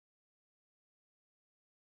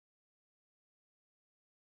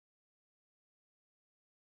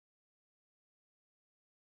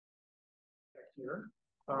here.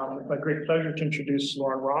 It's my great pleasure to introduce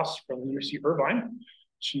Lauren Ross from the University of Irvine.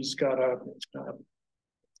 She's got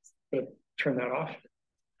turn that off.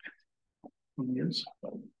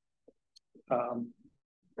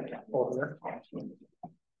 Over there.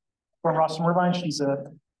 Lauren Ross from Irvine. She's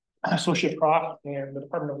an associate prof in the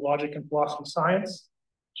Department of Logic and Philosophy Science.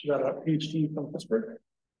 She got a PhD from Pittsburgh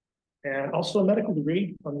and also a medical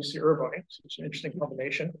degree from UC Irvine. So it's an interesting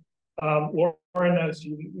combination. Lauren, as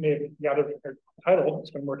you may have gathered from her title, has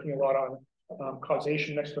been working a lot on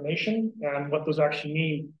causation and explanation and what those actually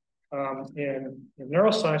mean in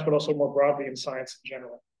neuroscience, but also more broadly in science in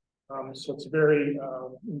general. So it's very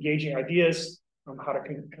engaging ideas on how to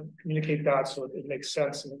communicate that so it makes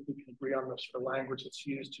sense and we can agree on this for language that's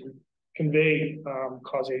used to convey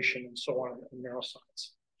causation and so on in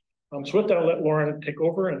neuroscience. So with that, I'll let Lauren take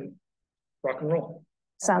over and rock and roll.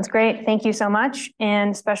 Sounds great. Thank you so much.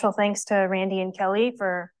 And special thanks to Randy and Kelly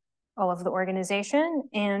for all of the organization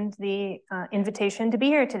and the invitation to be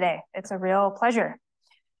here today. It's a real pleasure.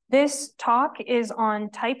 This talk is on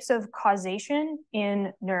types of causation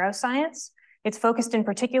in neuroscience. It's focused in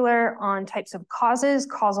particular on types of causes,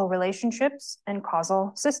 causal relationships, and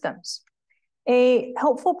causal systems. A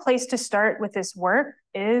helpful place to start with this work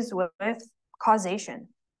is with causation.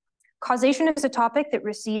 Causation is a topic that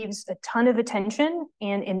receives a ton of attention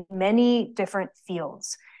and in many different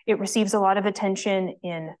fields. It receives a lot of attention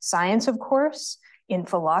in science, of course, in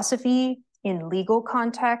philosophy, in legal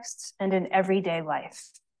contexts, and in everyday life.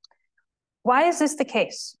 Why is this the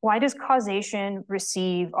case? Why does causation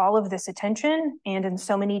receive all of this attention and in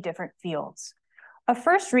so many different fields? A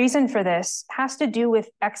first reason for this has to do with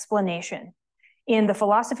explanation. In the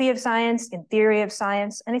philosophy of science, in theory of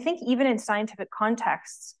science, and I think even in scientific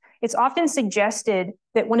contexts, it's often suggested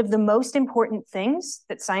that one of the most important things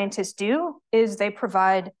that scientists do is they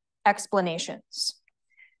provide explanations.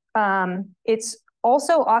 It's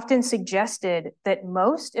also often suggested that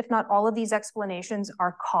most, if not all of these explanations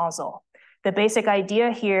are causal. The basic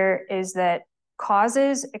idea here is that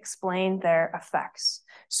causes explain their effects.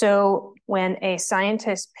 So when a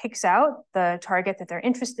scientist picks out the target that they're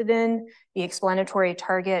interested in, the explanatory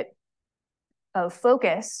target of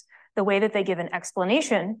focus, the way that they give an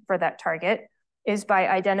explanation for that target is by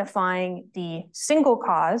identifying the single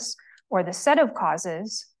cause or the set of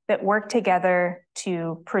causes that work together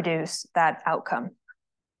to produce that outcome.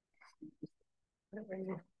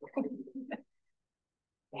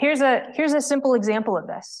 Here's a simple example of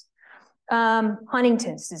this.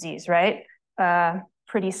 Huntington's disease, right?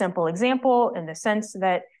 Pretty simple example in the sense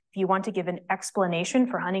that if you want to give an explanation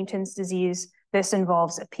for Huntington's disease, this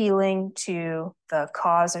involves appealing to the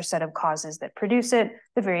cause or set of causes that produce it, at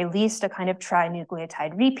the very least, a kind of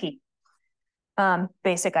trinucleotide repeat.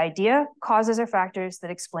 Basic idea, causes are factors that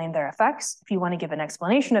explain their effects. If you want to give an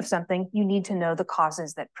explanation of something, you need to know the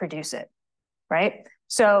causes that produce it, right?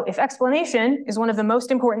 So if explanation is one of the most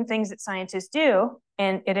important things that scientists do,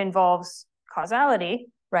 and it involves causality,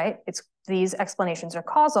 right? These explanations are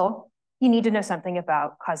causal, you need to know something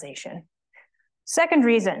about causation. Second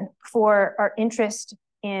reason for our interest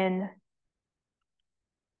in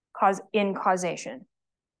causation.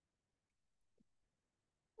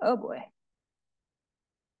 Oh boy.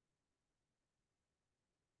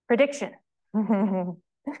 Prediction.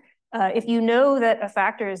 If you know that a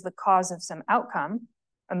factor is the cause of some outcome,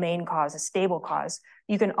 a main cause, a stable cause,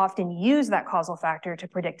 you can often use that causal factor to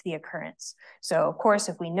predict the occurrence. So of course,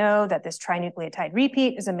 if we know that this trinucleotide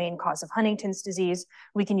repeat is a main cause of Huntington's disease,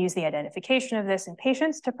 we can use the identification of this in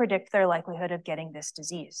patients to predict their likelihood of getting this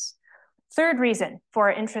disease. Third reason for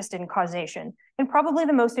our interest in causation, and probably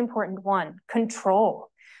the most important one, control.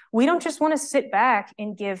 We don't just want to sit back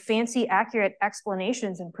and give fancy, accurate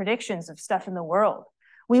explanations and predictions of stuff in the world.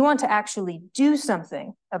 We want to actually do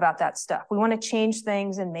something about that stuff. We want to change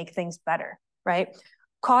things and make things better, right?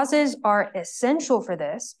 Causes are essential for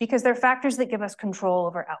this because they're factors that give us control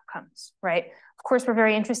over outcomes, right? Of course, we're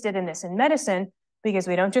very interested in this in medicine because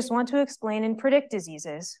we don't just want to explain and predict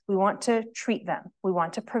diseases. We want to treat them. We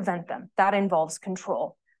want to prevent them. That involves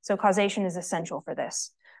control. So causation is essential for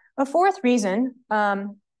this. A fourth reason,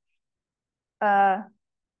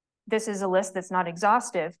 this is a list that's not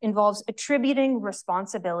exhaustive, involves attributing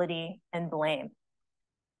responsibility and blame.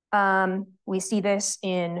 We see this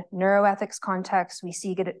in neuroethics context. We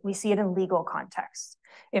see it in legal context.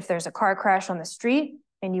 If there's a car crash on the street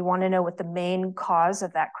and you want to know what the main cause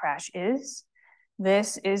of that crash is,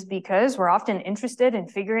 this is because we're often interested in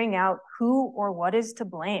figuring out who or what is to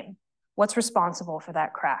blame. What's responsible for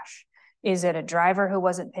that crash? Is it a driver who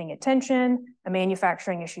wasn't paying attention, a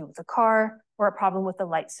manufacturing issue with the car, or a problem with the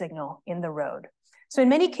light signal in the road? So in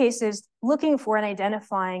many cases, looking for and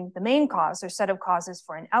identifying the main cause or set of causes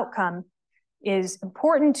for an outcome is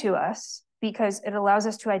important to us because it allows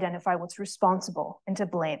us to identify what's responsible and to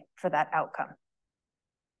blame for that outcome.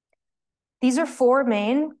 These are four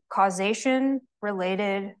main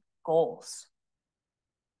causation-related goals.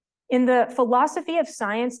 In the philosophy of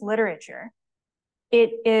science literature,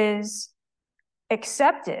 it is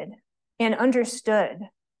accepted and understood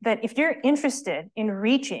that if you're interested in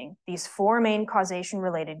reaching these four main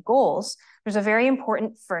causation-related goals, there's a very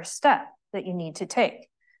important first step that you need to take.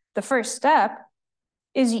 The first step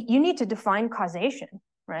is you need to define causation,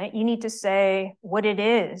 right? You need to say what it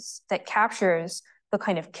is that captures the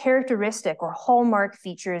kind of characteristic or hallmark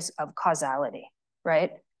features of causality,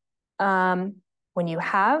 right? When you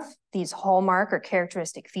have these hallmark or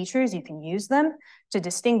characteristic features, you can use them to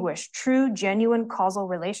distinguish true, genuine causal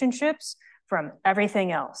relationships from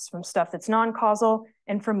everything else, from stuff that's non-causal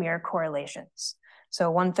and from mere correlations.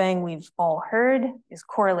 So one thing we've all heard is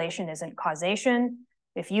correlation isn't causation.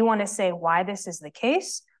 If you want to say why this is the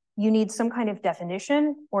case, you need some kind of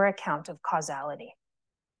definition or account of causality.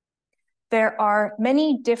 There are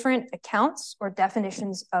many different accounts or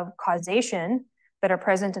definitions of causation that are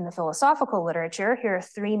present in the philosophical literature. Here are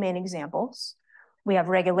three main examples. We have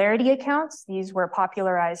regularity accounts. These were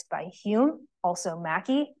popularized by Hume, also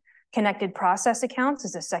Mackey. Connected process accounts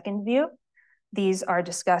is a second view. These are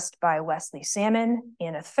discussed by Wesley Salmon.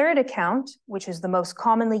 And a third account, which is the most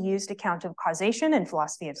commonly used account of causation in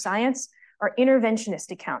philosophy of science, are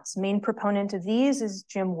interventionist accounts. Main proponent of these is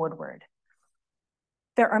Jim Woodward.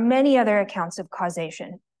 There are many other accounts of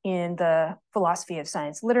causation in the philosophy of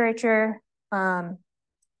science literature,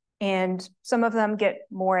 and some of them get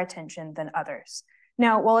more attention than others.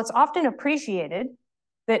 Now, while it's often appreciated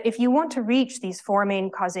that if you want to reach these four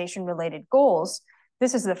main causation-related goals,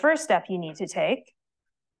 this is the first step you need to take.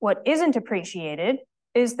 What isn't appreciated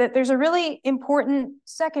is that there's a really important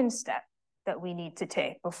second step that we need to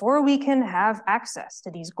take before we can have access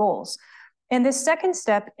to these goals. And this second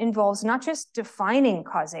step involves not just defining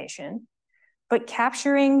causation, but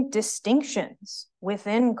capturing distinctions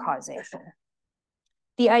within causation.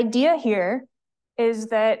 The idea here is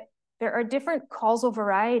that there are different causal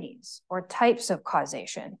varieties or types of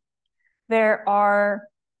causation. There are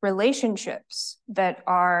relationships that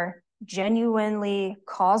are genuinely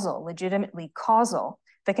causal, legitimately causal,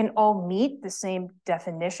 that can all meet the same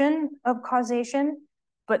definition of causation,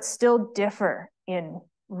 but still differ in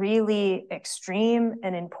really extreme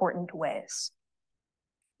and important ways.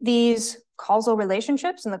 These causal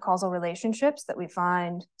relationships and the causal relationships that we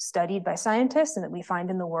find studied by scientists and that we find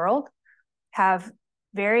in the world have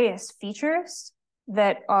various features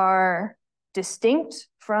that are distinct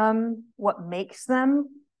from what makes them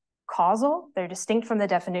causal. They're distinct from the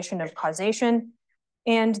definition of causation,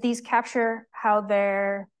 and these capture how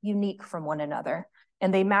they're unique from one another.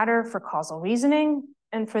 And they matter for causal reasoning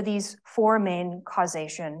and for these four main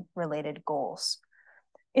causation-related goals.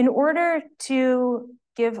 In order to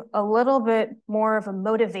give a little bit more of a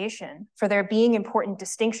motivation for there being important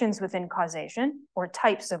distinctions within causation or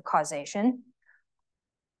types of causation,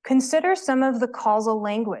 consider some of the causal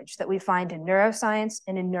language that we find in neuroscience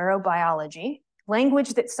and in neurobiology,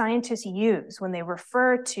 language that scientists use when they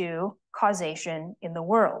refer to causation in the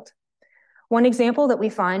world. One example that we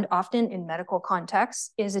find often in medical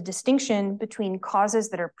contexts is a distinction between causes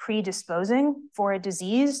that are predisposing for a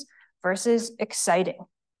disease versus exciting,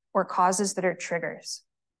 or causes that are triggers.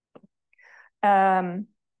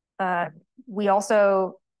 We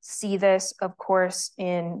also see this, of course,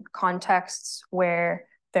 in contexts where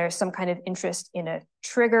there's some kind of interest in a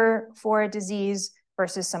trigger for a disease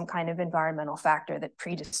versus some kind of environmental factor that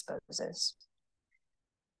predisposes.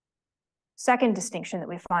 Second distinction that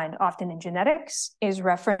we find often in genetics is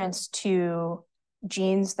reference to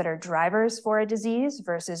genes that are drivers for a disease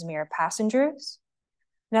versus mere passengers.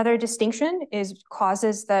 Another distinction is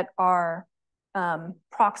causes that are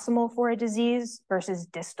proximal for a disease versus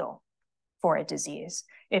distal for a disease.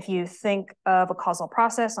 If you think of a causal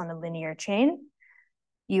process on a linear chain,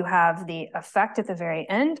 you have the effect at the very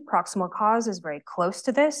end. Proximal cause is very close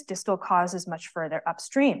to this. Distal cause is much further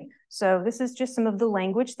upstream. So this is just some of the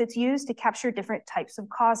language that's used to capture different types of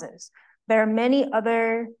causes. There are many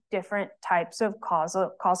other different types of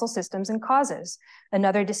causal systems and causes.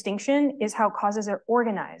 Another distinction is how causes are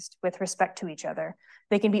organized with respect to each other.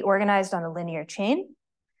 They can be organized on a linear chain.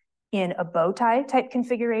 In a bow tie type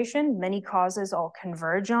configuration, many causes all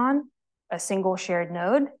converge on a single shared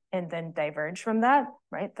node and then diverge from that,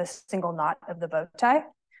 right? The single knot of the bow tie.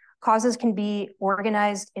 Causes can be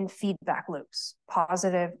organized in feedback loops,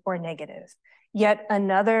 positive or negative. Yet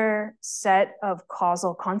another set of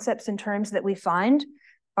causal concepts and terms that we find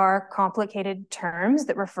are complicated terms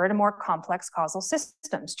that refer to more complex causal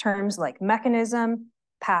systems, terms like mechanism,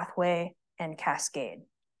 pathway, and cascade.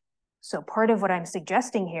 So part of what I'm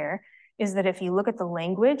suggesting here is that if you look at the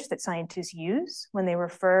language that scientists use when they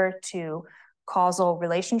refer to causal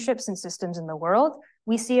relationships and systems in the world,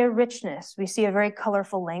 we see a richness, we see a very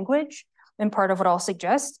colorful language. And part of what I'll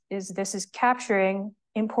suggest is this is capturing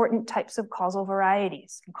important types of causal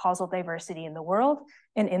varieties and causal diversity in the world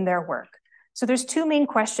and in their work. So there's two main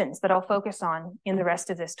questions that I'll focus on in the rest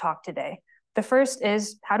of this talk today. The first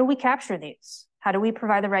is, how do we capture these? How do we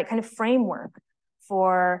provide the right kind of framework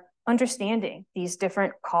for understanding these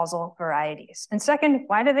different causal varieties? And second,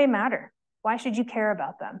 why do they matter? Why should you care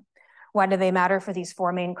about them? Why do they matter for these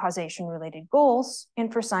four main causation-related goals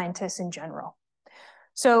and for scientists in general?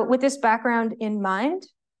 So with this background in mind,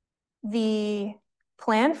 the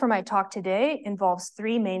plan for my talk today involves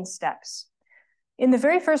three main steps. In the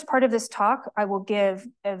very first part of this talk, I will give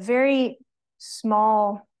a very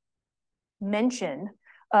small mention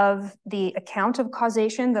of the account of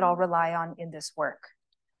causation that I'll rely on in this work.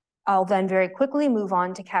 I'll then very quickly move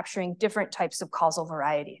on to capturing different types of causal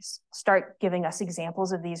varieties. Start giving us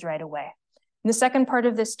examples of these right away. In the second part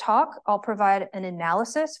of this talk, I'll provide an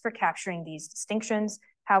analysis for capturing these distinctions,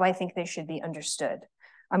 how I think they should be understood.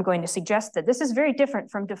 I'm going to suggest that this is very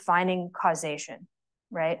different from defining causation,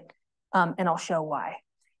 right? And I'll show why.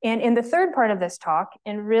 And in the third part of this talk,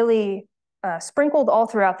 and really sprinkled all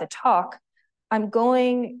throughout the talk, I'm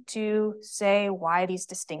going to say why these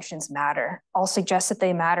distinctions matter. I'll suggest that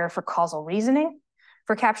they matter for causal reasoning,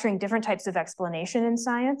 for capturing different types of explanation in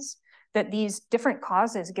science, that these different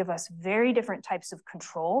causes give us very different types of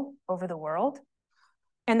control over the world,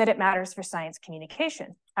 and that it matters for science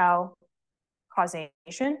communication, how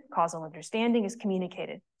causation, causal understanding is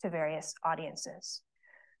communicated to various audiences.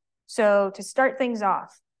 So to start things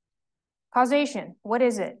off, causation, what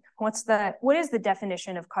is it? What is the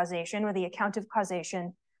definition of causation or the account of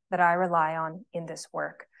causation that I rely on in this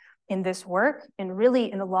work? In this work, and really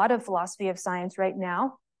in a lot of philosophy of science right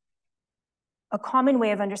now, a common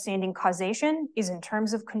way of understanding causation is in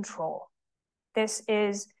terms of control. This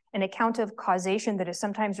is an account of causation that is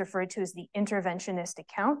sometimes referred to as the interventionist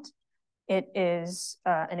account. It is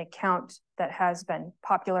an account that has been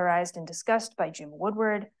popularized and discussed by Jim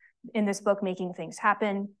Woodward in this book, Making Things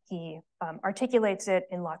Happen. He articulates it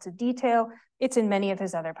in lots of detail. It's in many of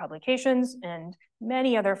his other publications, and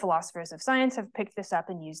many other philosophers of science have picked this up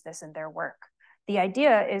and used this in their work. The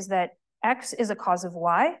idea is that X is a cause of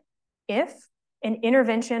Y if an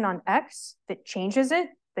intervention on X that changes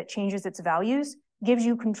its values, gives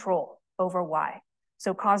you control over Y.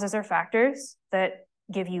 So causes are factors that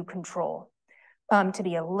give you control. To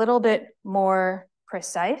be a little bit more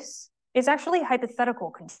precise, it's actually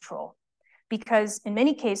hypothetical control, because in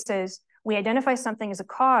many cases, we identify something as a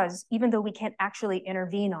cause, even though we can't actually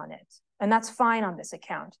intervene on it. And that's fine on this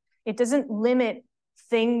account. It doesn't limit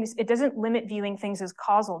things, it doesn't limit viewing things as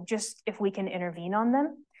causal just if we can intervene on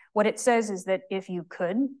them. What it says is that if you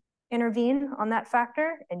could intervene on that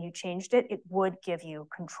factor and you changed it, it would give you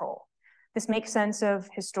control. This makes sense of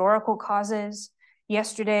historical causes.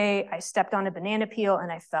 Yesterday, I stepped on a banana peel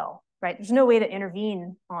and I fell, right? There's no way to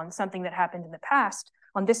intervene on something that happened in the past.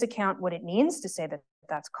 On this account, what it means to say that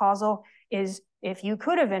that's causal is if you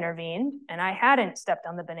could have intervened and I hadn't stepped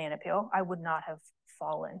on the banana peel, I would not have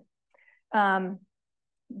fallen.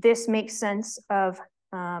 This makes sense of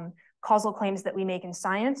causal claims that we make in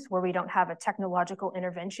science where we don't have a technological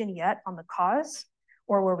intervention yet on the cause,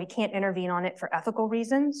 or where we can't intervene on it for ethical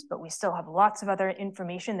reasons, but we still have lots of other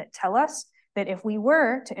information that tell us that if we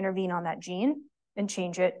were to intervene on that gene and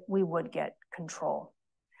change it, we would get control.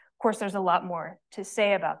 Of course, there's a lot more to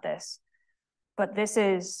say about this, but this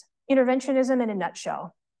is interventionism in a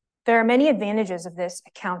nutshell. There are many advantages of this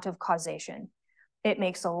account of causation. It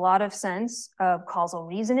makes a lot of sense of causal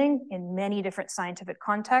reasoning in many different scientific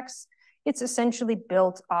contexts. It's essentially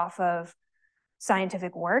built off of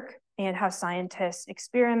scientific work and how scientists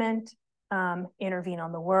experiment, intervene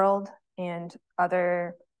on the world, and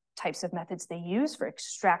other types of methods they use for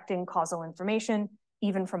extracting causal information,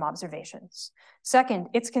 even from observations. Second,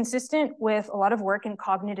 it's consistent with a lot of work in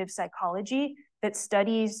cognitive psychology that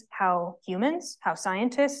studies how humans, how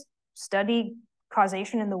scientists study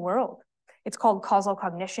causation in the world. It's called causal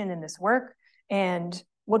cognition in this work, and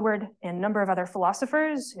Woodward and a number of other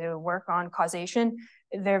philosophers who work on causation,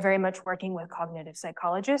 they're very much working with cognitive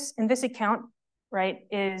psychologists. And this account, right,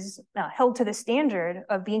 is held to the standard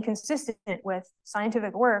of being consistent with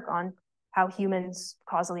scientific work on how humans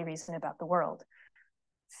causally reason about the world.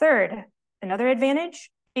 Third, another advantage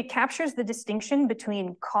it captures the distinction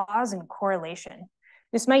between cause and correlation.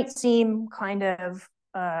 This might seem kind of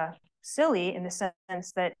silly in the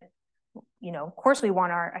sense that, you know, of course we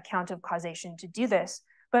want our account of causation to do this,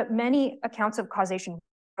 but many accounts of causation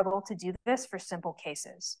struggle to do this for simple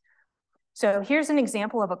cases. So here's an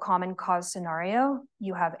example of a common cause scenario.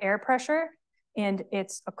 You have air pressure, and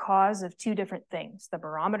it's a cause of two different things, the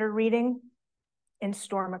barometer reading and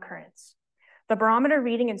storm occurrence. The barometer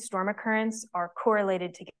reading and storm occurrence are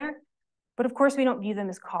correlated together, but of course we don't view them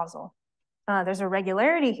as causal. There's a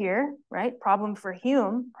regularity here, right? Problem for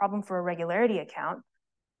Hume, problem for a regularity account,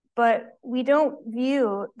 but we don't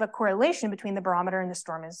view the correlation between the barometer and the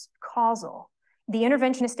storm as causal. The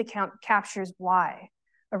interventionist account captures why.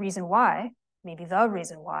 A reason why, maybe the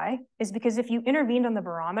reason why, is because if you intervened on the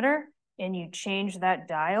barometer and you change that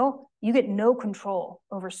dial, you get no control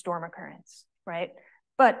over storm occurrence, right?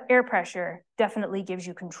 But air pressure definitely gives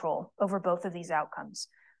you control over both of these outcomes,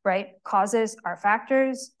 right? Causes are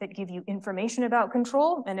factors that give you information about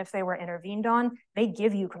control, and if they were intervened on, they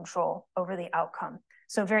give you control over the outcome.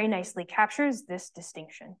 So very nicely captures this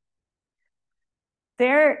distinction.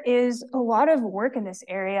 There is a lot of work in this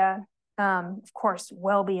area, of course,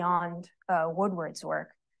 well beyond Woodward's work.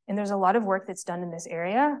 And there's a lot of work that's done in this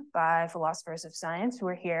area by philosophers of science who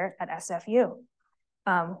are here at SFU.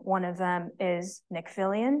 One of them is Nick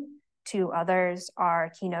Fillion. Two others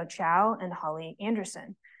are Kino Chow and Holly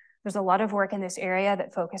Anderson. There's a lot of work in this area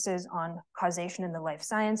that focuses on causation in the life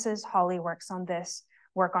sciences. Holly works on this,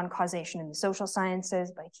 work on causation in the social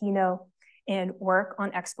sciences by Kino, and work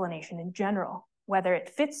on explanation in general, whether it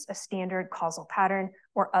fits a standard causal pattern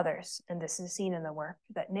or others. And this is seen in the work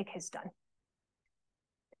that Nick has done.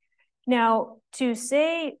 Now, to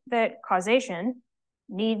say that causation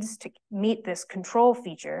needs to meet this control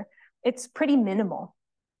feature, it's pretty minimal.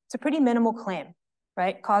 It's a pretty minimal claim,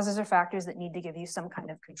 right? Causes are factors that need to give you some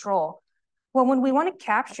kind of control. Well, when we want to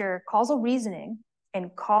capture causal reasoning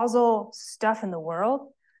and causal stuff in the world,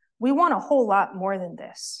 we want a whole lot more than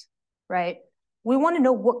this, right? We want to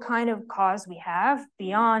know what kind of cause we have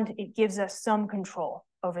beyond it gives us some control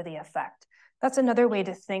over the effect. That's another way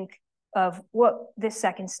to think of what this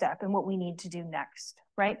second step and what we need to do next,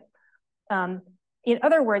 right? In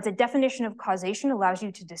other words, a definition of causation allows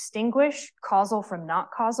you to distinguish causal from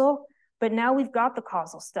not causal, but now we've got the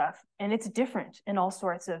causal stuff and it's different in all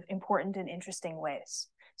sorts of important and interesting ways.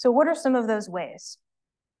 So what are some of those ways?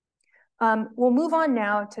 We'll move on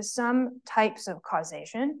now to some types of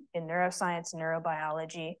causation in neuroscience,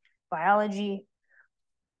 neurobiology, biology,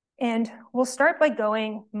 and we'll start by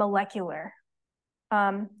going molecular.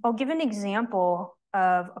 I'll give an example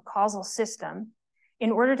of a causal system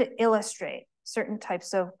in order to illustrate certain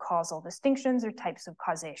types of causal distinctions or types of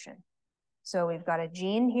causation. So we've got a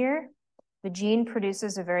gene here. The gene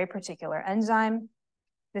produces a very particular enzyme.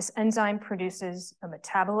 This enzyme produces a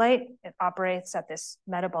metabolite. It operates at this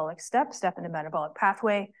metabolic step in a metabolic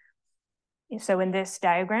pathway. So in this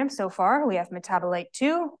diagram so far, we have metabolite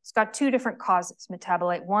 2. It's got two different causes.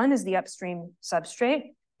 Metabolite 1 is the upstream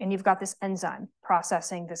substrate, and you've got this enzyme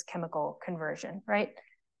processing this chemical conversion, right?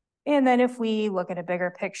 And then if we look at a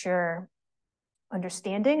bigger picture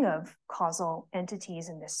understanding of causal entities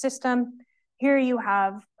in this system, here you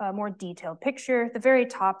have a more detailed picture. At the very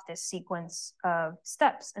top, this sequence of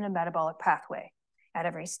steps in a metabolic pathway. At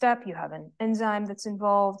every step, you have an enzyme that's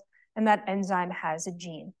involved, and that enzyme has a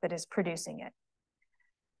gene that is producing it.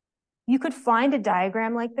 You could find a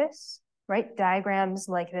diagram like this, right? Diagrams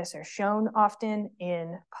like this are shown often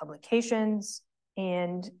in publications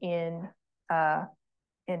and in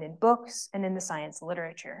books and in the science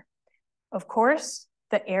literature. Of course,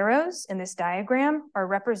 the arrows in this diagram are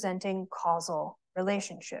representing causal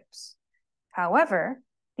relationships. However,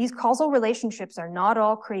 these causal relationships are not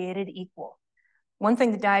all created equal. One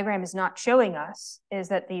thing the diagram is not showing us is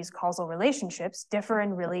that these causal relationships differ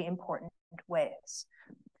in really important ways.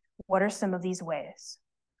 What are some of these ways?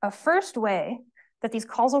 A first way that these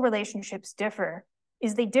causal relationships differ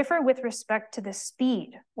is they differ with respect to the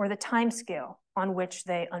speed or the time scale on which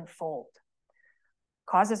they unfold.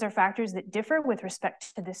 Causes are factors that differ with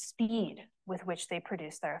respect to the speed with which they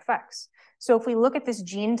produce their effects. So if we look at this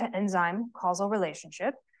gene to enzyme causal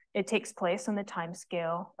relationship, it takes place on the time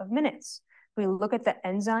scale of minutes. If we look at the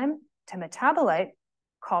enzyme to metabolite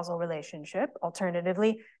causal relationship,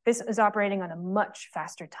 alternatively, this is operating on a much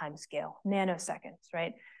faster time scale, nanoseconds,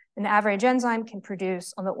 right? An average enzyme can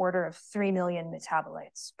produce on the order of 3 million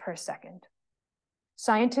metabolites per second.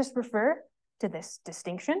 Scientists refer to this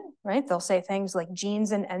distinction, right? They'll say things like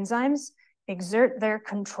genes and enzymes exert their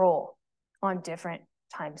control on different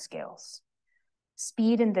timescales.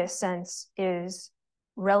 Speed in this sense is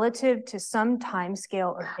relative to some time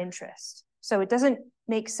scale of interest. So it doesn't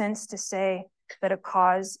make sense to say that a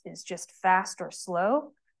cause is just fast or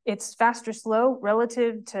slow. It's fast or slow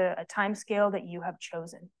relative to a time scale that you have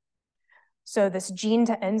chosen. So this gene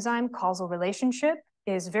to enzyme causal relationship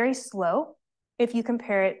is very slow if you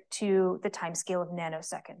compare it to the time scale of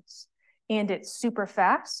nanoseconds. And it's super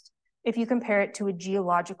fast if you compare it to a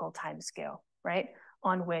geological time scale, right?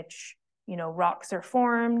 On which, rocks are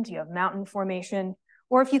formed, you have mountain formation,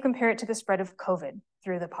 or if you compare it to the spread of COVID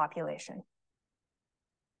through the population.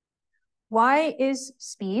 Why is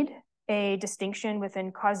speed a distinction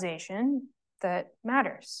within causation that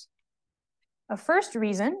matters? A first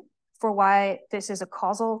reason for why this is a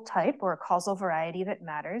causal type or a causal variety that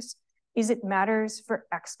matters is it matters for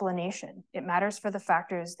explanation. It matters for the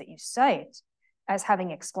factors that you cite as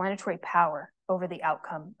having explanatory power over the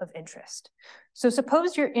outcome of interest. So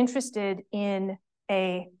suppose you're interested in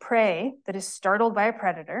a prey that is startled by a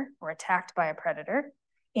predator or attacked by a predator,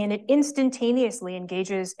 and it instantaneously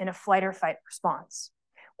engages in a flight or fight response.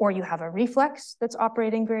 Or you have a reflex that's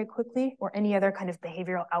operating very quickly, or any other kind of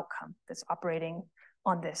behavioral outcome that's operating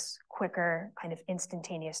on this quicker kind of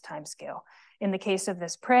instantaneous time scale. In the case of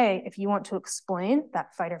this prey, if you want to explain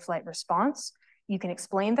that fight or flight response, you can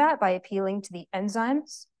explain that by appealing to the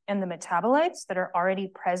enzymes and the metabolites that are already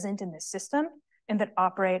present in the system and that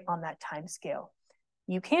operate on that time scale.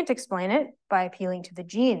 You can't explain it by appealing to the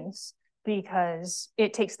genes because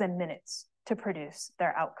it takes them minutes to produce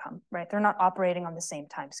their outcome, right? They're not operating on the same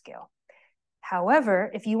time scale.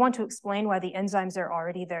 However, if you want to explain why the enzymes are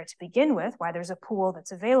already there to begin with, why there's a pool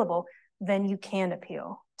that's available, then you can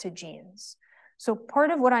appeal to genes. So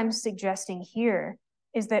part of what I'm suggesting here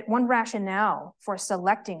is that one rationale for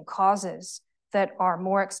selecting causes that are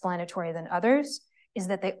more explanatory than others is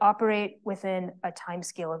that they operate within a time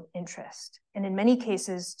scale of interest. And in many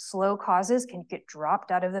cases, slow causes can get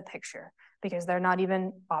dropped out of the picture because they're not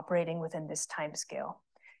even operating within this time scale.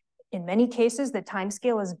 In many cases, the time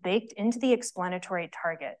scale is baked into the explanatory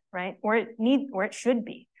target, right? Or it should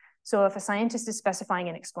be. So if a scientist is specifying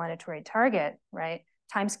an explanatory target, right,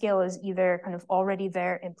 time scale is either kind of already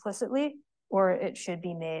there implicitly or it should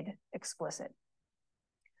be made explicit.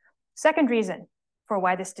 Second reason for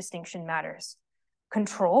why this distinction matters: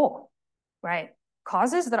 control, right?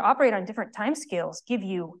 Causes that operate on different timescales give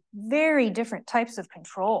you very different types of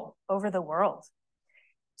control over the world.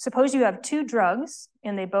 Suppose you have two drugs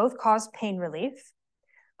and they both cause pain relief,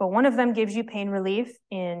 but one of them gives you pain relief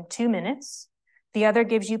in 2 minutes, the other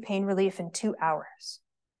gives you pain relief in 2 hours.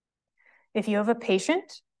 If you have a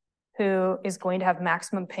patient who is going to have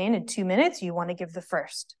maximum pain in 2 minutes, you want to give the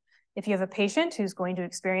first. If you have a patient who's going to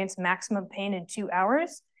experience maximum pain in 2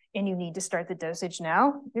 hours and you need to start the dosage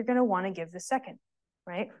now, you're going to want to give the second,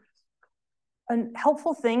 right? A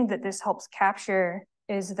helpful thing that this helps capture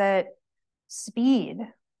is that speed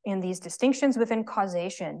and these distinctions within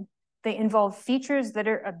causation, they involve features that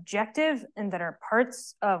are objective and that are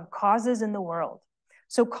parts of causes in the world.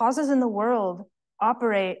 So causes in the world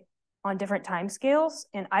operate on different timescales,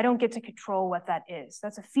 and I don't get to control what that is.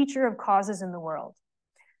 That's a feature of causes in the world.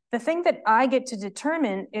 The thing that I get to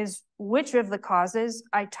determine is which of the causes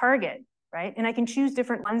I target, right? And I can choose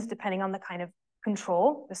different ones depending on the kind of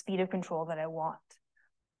control, the speed of control that I want,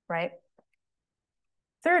 right?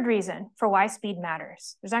 Third reason for why speed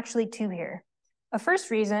matters. There's actually two here. A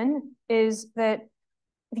first reason is that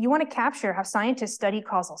if you want to capture how scientists study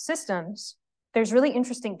causal systems, there's really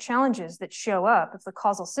interesting challenges that show up if the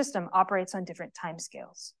causal system operates on different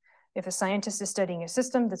timescales. If a scientist is studying a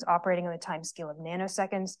system that's operating on the timescale of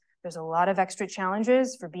nanoseconds, there's a lot of extra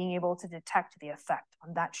challenges for being able to detect the effect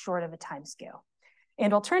on that short of a timescale.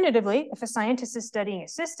 And alternatively, if a scientist is studying a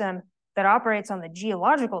system that operates on the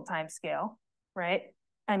geological timescale, right?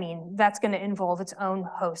 I mean, that's going to involve its own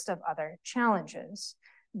host of other challenges.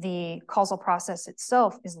 The causal process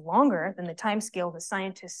itself is longer than the timescale the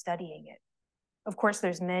scientist studying it. Of course,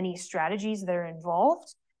 there's many strategies that are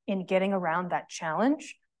involved in getting around that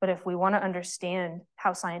challenge. But if we want to understand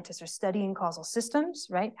how scientists are studying causal systems,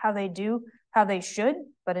 right, how they should,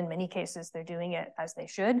 but in many cases they're doing it as they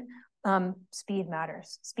should, speed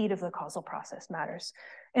matters. Speed of the causal process matters.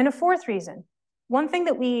 And a fourth reason, one thing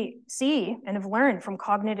that we see and have learned from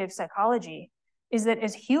cognitive psychology is that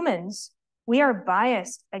as humans, we are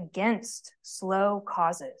biased against slow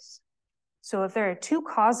causes. So if there are two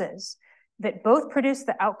causes that both produce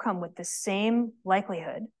the outcome with the same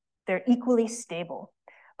likelihood, they're equally stable,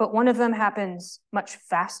 but one of them happens much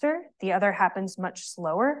faster, the other happens much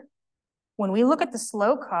slower. When we look at the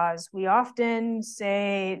slow cause, we often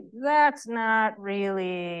say, it's not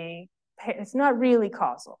really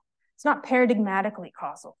causal. It's not paradigmatically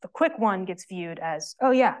causal. The quick one gets viewed as, oh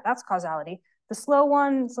yeah, that's causality. The slow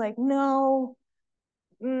one's like, no,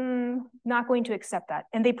 not going to accept that.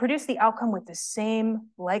 And they produce the outcome with the same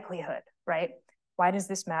likelihood, right? Why does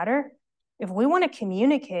this matter? If we want to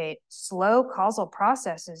communicate slow causal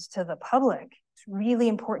processes to the public, it's really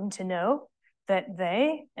important to know that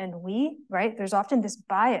they and we, right? There's often this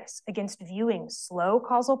bias against viewing slow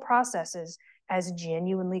causal processes as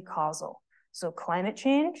genuinely causal. So climate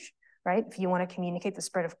change, right? If you want to communicate the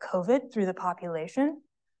spread of COVID through the population,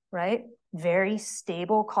 right? Very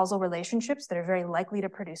stable causal relationships that are very likely to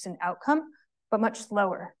produce an outcome, but much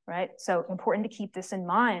slower, right? So important to keep this in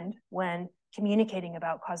mind when communicating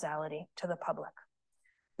about causality to the public.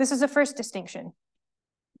 This is a first distinction.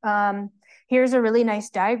 Here's a really nice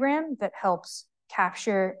diagram that helps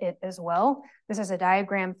capture it as well. This is a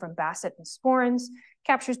diagram from Bassett and Sporns,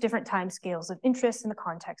 captures different timescales of interest in the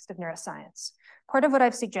context of neuroscience. Part of what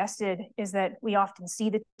I've suggested is that we often see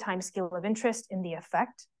the timescale of interest in the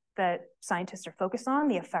effect that scientists are focused on,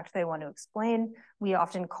 the effect they want to explain. We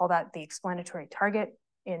often call that the explanatory target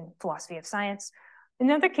in philosophy of science.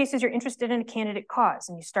 In other cases, you're interested in a candidate cause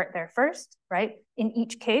and you start there first, right? In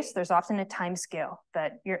each case, there's often a time scale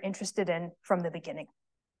that you're interested in from the beginning.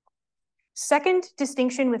 Second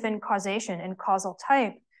distinction within causation and causal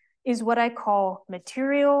type is what I call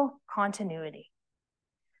material continuity.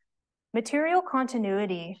 Material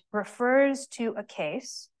continuity refers to a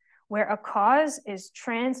case where a cause is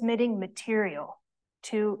transmitting material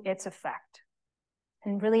to its effect.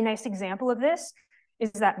 And a really nice example of this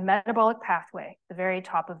is that metabolic pathway, the very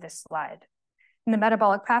top of this slide. In the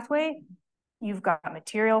metabolic pathway, you've got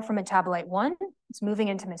material from metabolite 1, it's moving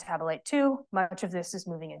into metabolite 2, much of this is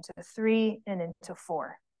moving into 3 and into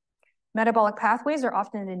 4. Metabolic pathways are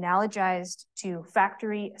often analogized to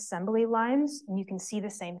factory assembly lines, and you can see the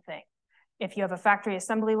same thing. If you have a factory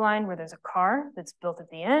assembly line where there's a car that's built at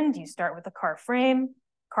the end, you start with the car frame,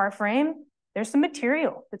 there's some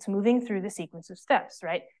material that's moving through the sequence of steps,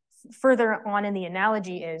 right? Further on in the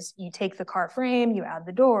analogy is you take the car frame, you add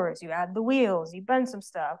the doors, you add the wheels, you bend some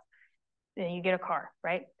stuff, then you get a car,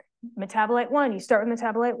 right? Metabolite 1, you start with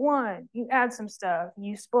metabolite 1, you add some stuff,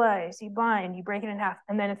 you splice, you bind, you break it in half,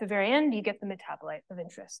 and then at the very end, you get the metabolite of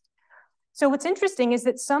interest. So what's interesting is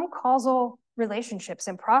that some causal relationships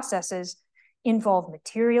and processes involve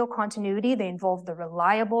material continuity. They involve the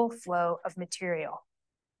reliable flow of material.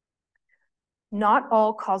 Not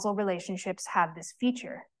all causal relationships have this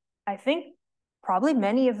feature. I think probably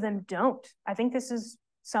many of them don't. I think this is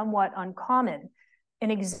somewhat uncommon.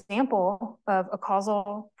 An example of a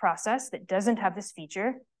causal process that doesn't have this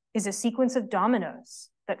feature is a sequence of dominoes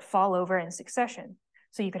that fall over in succession.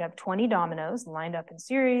 So you could have 20 dominoes lined up in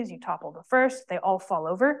series, you topple the first, they all fall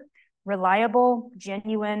over. Reliable,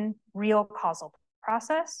 genuine, real causal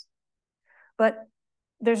process. But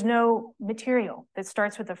there's no material that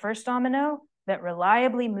starts with the first domino that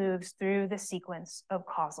reliably moves through the sequence of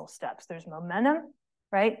causal steps. There's momentum,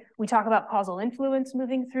 right? We talk about causal influence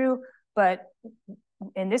moving through, but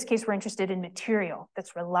in this case, we're interested in material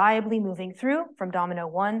that's reliably moving through from domino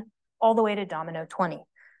 1 all the way to domino 20.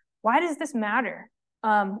 Why does this matter?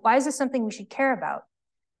 Why is this something we should care about?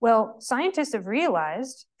 Well, scientists have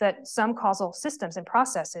realized that some causal systems and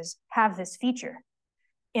processes have this feature,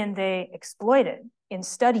 and they exploit it in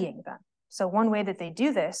studying them. So one way that they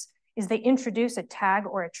do this is they introduce a tag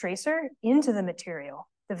or a tracer into the material,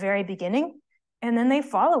 the very beginning, and then they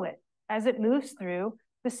follow it as it moves through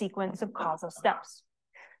the sequence of causal steps.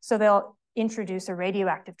 So they'll introduce a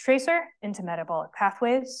radioactive tracer into metabolic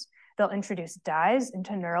pathways. They'll introduce dyes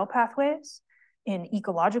into neural pathways. In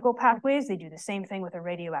ecological pathways, they do the same thing with a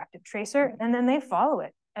radioactive tracer, and then they follow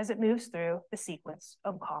it as it moves through the sequence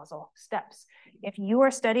of causal steps. If you are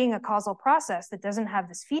studying a causal process that doesn't have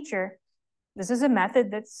this feature, this is a method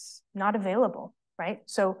that's not available, right?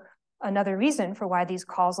 So another reason for why these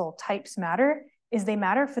causal types matter is they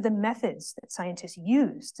matter for the methods that scientists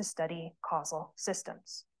use to study causal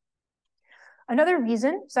systems. Another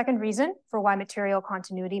reason, second reason for why material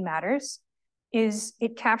continuity matters is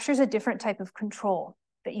it captures a different type of control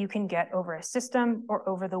that you can get over a system or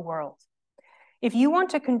over the world. If you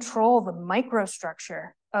want to control the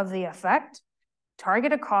microstructure of the effect,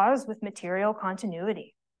 target a cause with material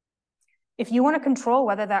continuity. If you want to control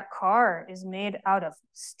whether that car is made out of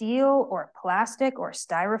steel or plastic or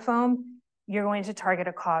styrofoam, you're going to target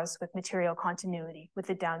a cause with material continuity with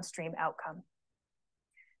the downstream outcome.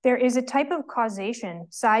 There is a type of causation,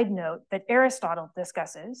 side note, that Aristotle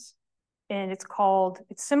discusses, and it's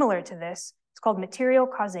similar to this. It's called material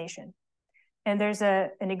causation. And there's an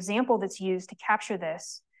example that's used to capture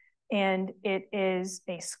this. And it is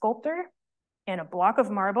a sculptor and a block of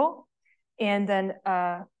marble and then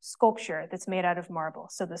a sculpture that's made out of marble.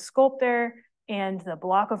 So the sculptor and the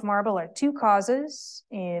block of marble are two causes,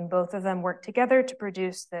 and both of them work together to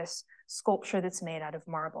produce this sculpture that's made out of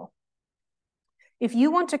marble. If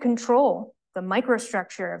you want to control the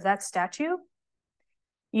microstructure of that statue,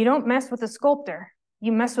 you don't mess with the sculptor,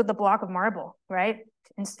 you mess with the block of marble, right?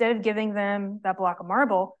 Instead of giving them that block of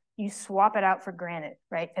marble, you swap it out for granite,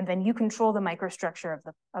 right? And then you control the microstructure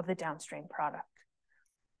of the downstream product.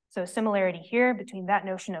 So similarity here between that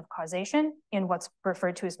notion of causation and what's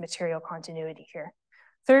referred to as material continuity here.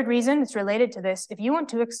 Third reason, it's related to this, if you want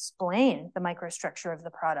to explain the microstructure of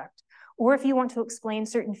the product, or if you want to explain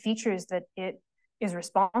certain features that it is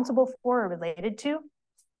responsible for or related to,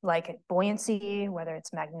 like buoyancy, whether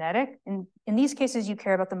it's magnetic, and in these cases, you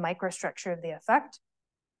care about the microstructure of the effect,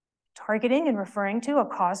 targeting and referring to a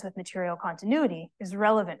cause with material continuity is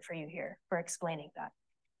relevant for you here for explaining that.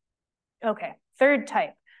 Okay, third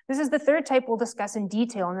type. This is the third type we'll discuss in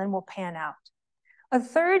detail, and then we'll pan out. A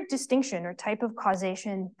third distinction or type of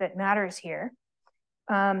causation that matters here,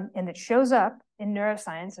 and that shows up in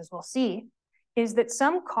neuroscience, as we'll see, is that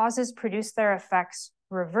some causes produce their effects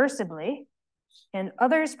reversibly, and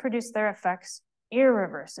others produce their effects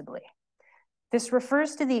irreversibly. This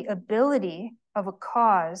refers to the ability of a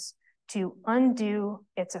cause to undo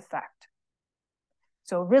its effect.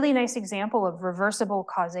 So a really nice example of reversible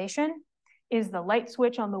causation is the light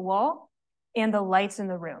switch on the wall and the lights in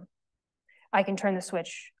the room. I can turn the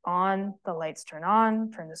switch on, the lights turn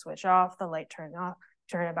on, turn the switch off, the light turn off,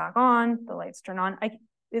 turn it back on, the lights turn on.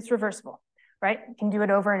 It's reversible, right? I can do it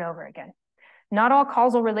over and over again. Not all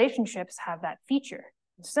causal relationships have that feature.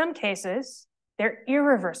 In some cases, they're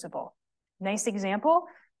irreversible. Nice example,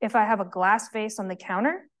 if I have a glass vase on the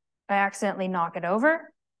counter, I accidentally knock it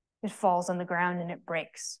over, it falls on the ground and it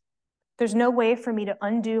breaks. There's no way for me to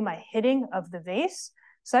undo my hitting of the vase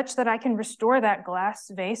such that I can restore that glass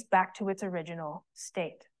vase back to its original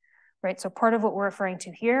state, right? So part of what we're referring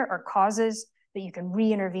to here are causes that you can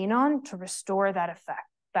re-intervene on to restore that effect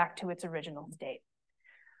back to its original state.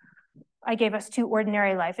 I gave us two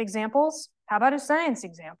ordinary life examples. How about a science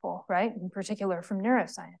example, right? In particular from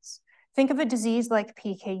neuroscience. Think of a disease like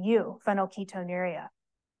PKU, phenylketonuria.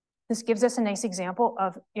 This gives us a nice example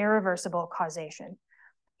of irreversible causation.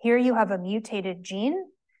 Here you have a mutated gene.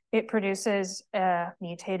 It produces a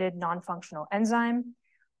mutated non-functional enzyme.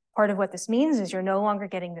 Part of what this means is you're no longer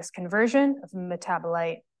getting this conversion of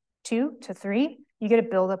metabolite 2 to 3. You get a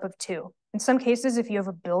buildup of 2. In some cases, if you have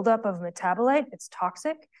a buildup of metabolite, it's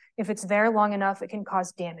toxic. If it's there long enough, it can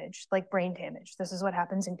cause damage, like brain damage. This is what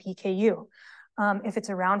happens in PKU. If it's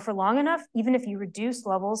around for long enough, even if you reduce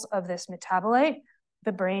levels of this metabolite,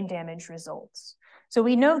 the brain damage results. So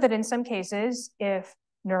we know that in some cases, if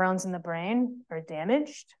neurons in the brain are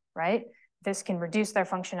damaged, right, this can reduce their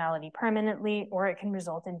functionality permanently, or it can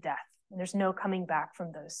result in death. And there's no coming back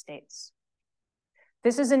from those states.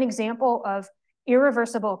 This is an example of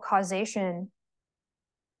irreversible causation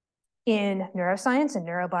in neuroscience and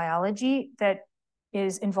neurobiology that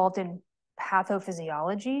is involved in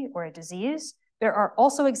pathophysiology or a disease. There are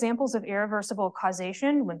also examples of irreversible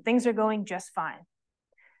causation when things are going just fine.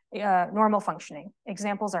 Normal functioning.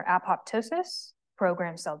 Examples are apoptosis,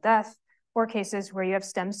 programmed cell death, or cases where you have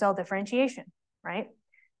stem cell differentiation, right?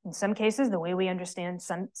 In some cases, the way we understand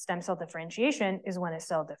stem cell differentiation is when a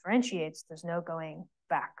cell differentiates, there's no going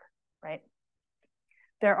back, right?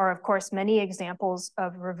 There are, of course, many examples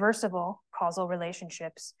of reversible causal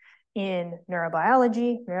relationships in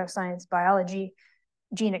neurobiology, neuroscience, biology.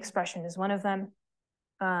 Gene expression is one of them.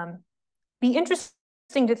 Be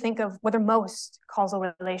interesting to think of whether most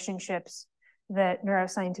causal relationships that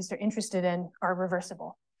neuroscientists are interested in are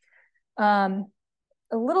reversible. A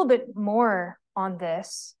little bit more on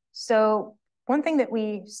this. So one thing that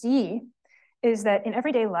we see is that in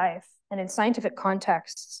everyday life and in scientific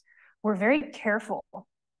contexts, we're very careful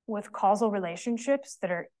with causal relationships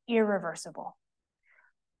that are irreversible.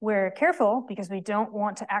 We're careful because we don't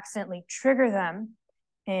want to accidentally trigger them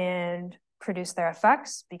and produce their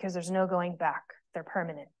effects because there's no going back. They're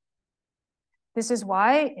permanent. This is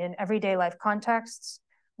why in everyday life contexts,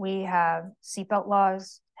 we have seatbelt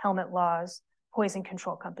laws, helmet laws, poison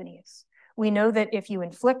control companies. We know that if you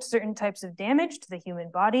inflict certain types of damage to the human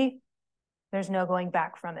body, there's no going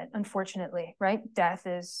back from it, unfortunately, right? Death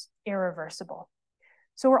is irreversible.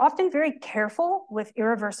 So we're often very careful with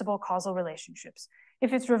irreversible causal relationships.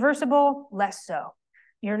 If it's reversible, less so.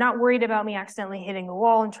 You're not worried about me accidentally hitting the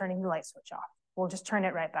wall and turning the light switch off. We'll just turn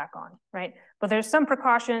it right back on, right? But there's some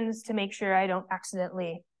precautions to make sure I don't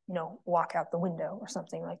accidentally, walk out the window or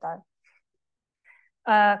something like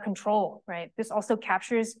that. Control, right? This also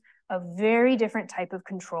captures a very different type of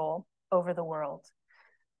control over the world.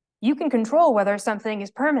 You can control whether something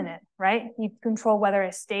is permanent, right? You can control whether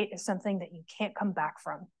a state is something that you can't come back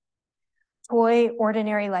from. Toy,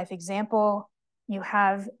 ordinary life example, you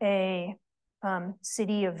have a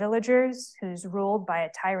city of villagers who's ruled by a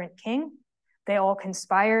tyrant king. They all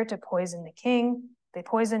conspire to poison the king. They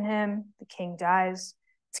poison him, the king dies.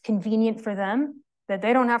 It's convenient for them that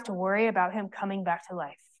they don't have to worry about him coming back to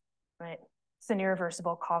life, right? It's an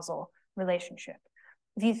irreversible causal relationship.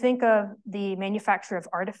 If you think of the manufacture of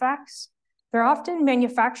artifacts, they're often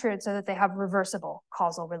manufactured so that they have reversible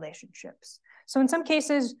causal relationships. So in some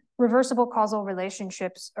cases, reversible causal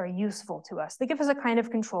relationships are useful to us. They give us a kind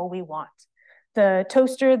of control we want. The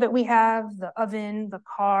toaster that we have, the oven, the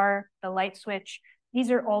car, the light switch, these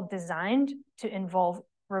are all designed to involve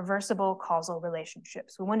reversible causal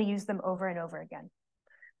relationships. We want to use them over and over again.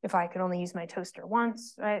 If I could only use my toaster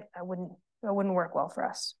once, right, that wouldn't work well for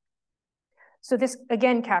us. So this,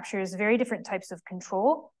 again, captures very different types of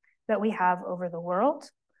control that we have over the world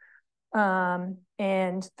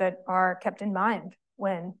and that are kept in mind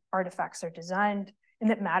when artifacts are designed and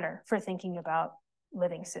that matter for thinking about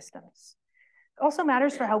living systems. It also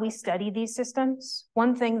matters for how we study these systems.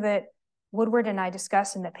 One thing that Woodward and I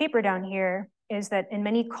discuss in the paper down here is that in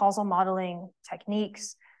many causal modeling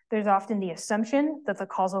techniques, there's often the assumption that the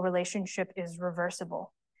causal relationship is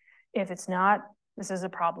reversible. If it's not, this is a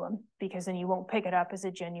problem because then you won't pick it up as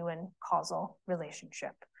a genuine causal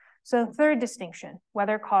relationship. So third distinction,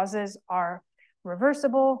 whether causes are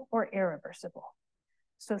reversible or irreversible.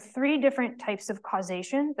 So three different types of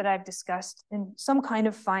causation that I've discussed in some kind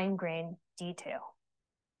of fine-grained detail.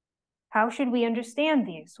 How should we understand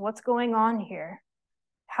these? What's going on here?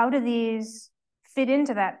 How do these fit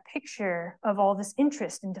into that picture of all this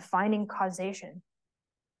interest in defining causation?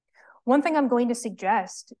 One thing I'm going to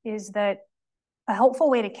suggest is that a helpful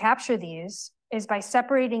way to capture these is by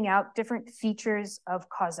separating out different features of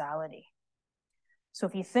causality. So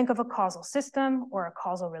if you think of a causal system or a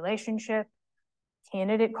causal relationship,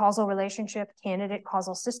 candidate causal relationship, candidate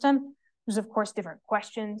causal system, there's of course different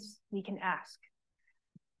questions we can ask.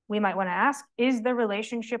 We might want to ask, is the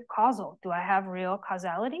relationship causal? Do I have real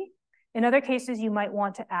causality? In other cases, you might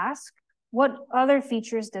want to ask, what other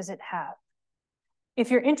features does it have?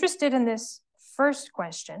 If you're interested in this first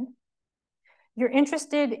question, you're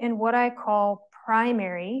interested in what I call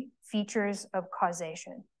primary features of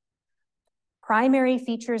causation. Primary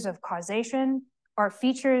features of causation are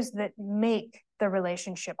features that make the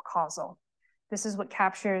relationship causal. This is what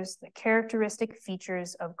captures the characteristic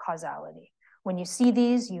features of causality. When you see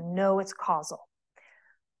these, you know it's causal.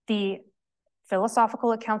 The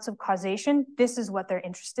philosophical accounts of causation, this is what they're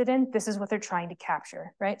interested in. This is what they're trying to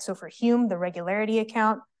capture, right? So for Hume, the regularity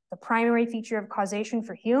account, the primary feature of causation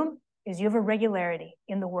for Hume is you have a regularity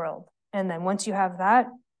in the world. And then once you have that,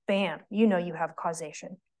 bam, you know you have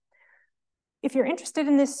causation. If you're interested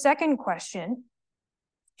in this second question,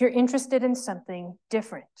 you're interested in something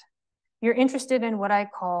different. You're interested in what I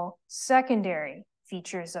call secondary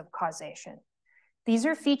features of causation. These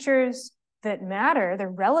are features that matter, they're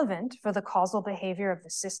relevant for the causal behavior of the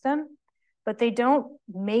system, but they don't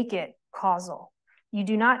make it causal. You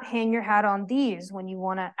do not hang your hat on these when you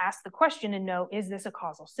want to ask the question and know, is this a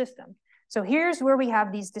causal system? So here's where we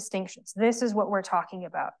have these distinctions. This is what we're talking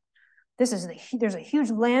about. There's a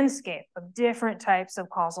huge landscape of different types of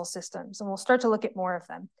causal systems, and we'll start to look at more of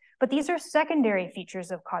them. But these are secondary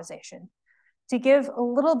features of causation. To give a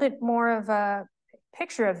little bit more of a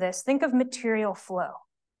picture of this, think of material flow.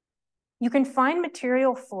 You can find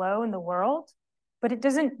material flow in the world, but it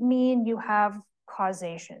doesn't mean you have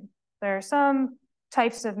causation. There are some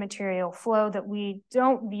types of material flow that we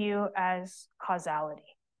don't view as causality.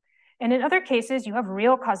 And in other cases, you have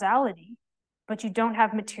real causality, but you don't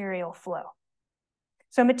have material flow.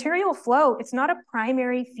 So material flow, it's not a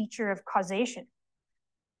primary feature of causation,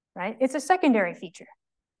 right? It's a secondary feature.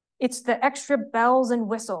 It's the extra bells and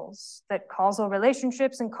whistles that causal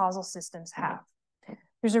relationships and causal systems have.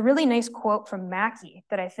 There's a really nice quote from Mackey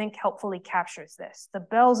that I think helpfully captures this, the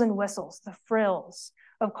bells and whistles, the frills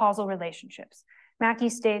of causal relationships. Mackey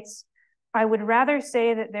states, I would rather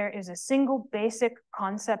say that there is a single basic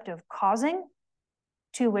concept of causing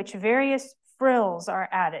to which various frills are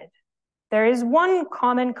added. There is one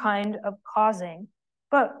common kind of causing,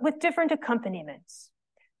 but with different accompaniments.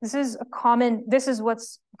 This is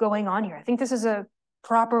what's going on here. I think this is a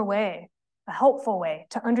proper way, a helpful way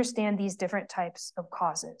to understand these different types of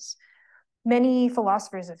causes. Many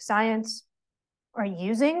philosophers of science are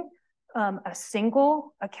using a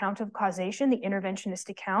single account of causation, the interventionist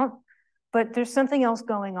account, but there's something else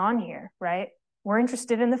going on here, right? We're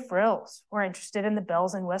interested in the frills. We're interested in the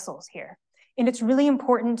bells and whistles here. And it's really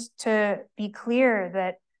important to be clear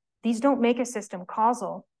that these don't make a system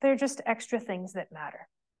causal. They're just extra things that matter.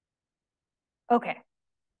 Okay.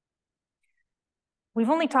 We've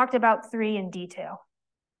only talked about 3 in detail.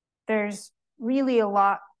 There's really a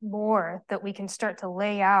lot more that we can start to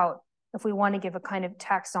lay out if we want to give a kind of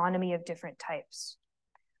taxonomy of different types.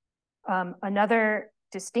 Another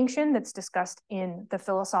distinction that's discussed in the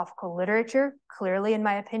philosophical literature, clearly in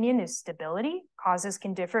my opinion, is stability. Causes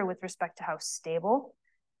can differ with respect to how stable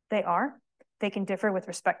they are. They can differ with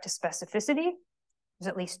respect to specificity. There's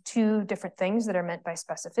at least 2 different things that are meant by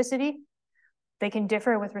specificity. They can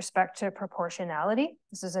differ with respect to proportionality.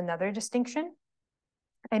 This is another distinction.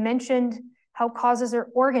 I mentioned how causes are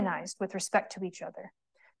organized with respect to each other.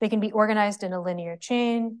 They can be organized in a linear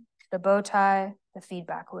chain, the bow tie, the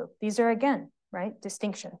feedback loop. These are, again, right,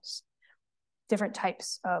 distinctions, different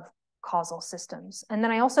types of causal systems. And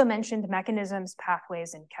then I also mentioned mechanisms,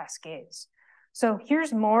 pathways, and cascades. So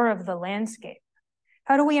here's more of the landscape.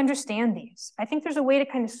 How do we understand these? I think there's a way to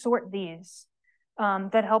kind of sort these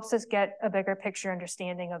that helps us get a bigger picture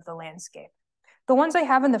understanding of the landscape. The ones I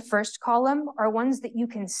have in the first column are ones that you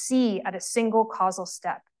can see at a single causal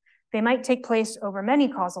step. They might take place over many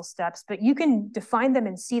causal steps, but you can define them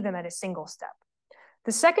and see them at a single step.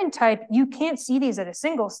 The second type, you can't see these at a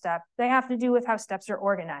single step. They have to do with how steps are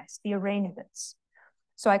organized, the arrangements.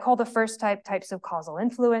 So I call the first type types of causal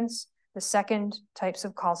influence, the second types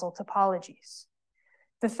of causal topologies.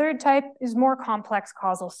 The third type is more complex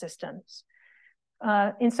causal systems.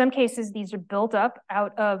 In some cases, these are built up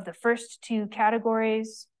out of the first 2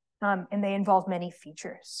 categories, and they involve many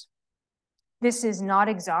features. This is not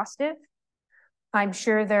exhaustive. I'm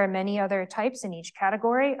sure there are many other types in each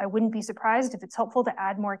category. I wouldn't be surprised if it's helpful to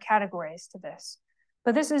add more categories to this.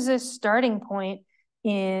 But this is a starting point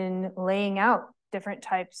in laying out different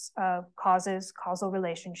types of causes, causal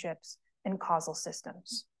relationships, and causal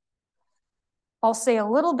systems. I'll say a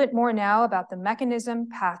little bit more now about the mechanism,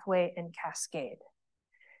 pathway, and cascade.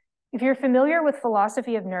 If you're familiar with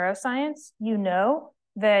philosophy of neuroscience, you know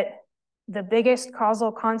that the biggest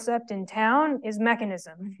causal concept in town is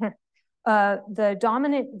mechanism. The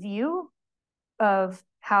dominant view of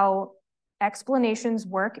how explanations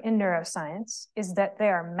work in neuroscience is that they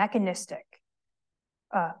are mechanistic.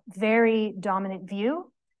 Very dominant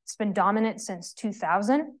view. It's been dominant since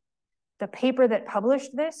 2000. The paper that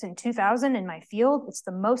published this in 2000 in my field, it's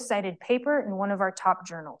the most cited paper in one of our top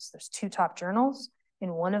journals. There's 2 top journals.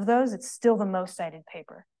 In one of those, it's still the most cited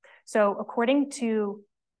paper. So according to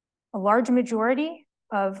a large majority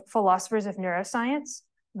of philosophers of neuroscience,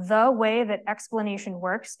 the way that explanation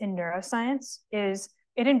works in neuroscience is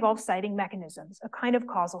it involves citing mechanisms, a kind of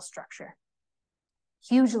causal structure.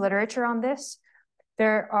 Huge literature on this.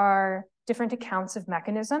 There are different accounts of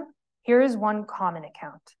mechanism. Here is one common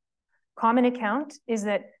account. Common account is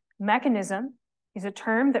that mechanism is a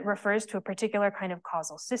term that refers to a particular kind of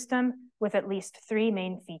causal system with at least 3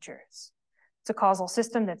 main features. It's a causal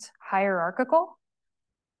system that's hierarchical.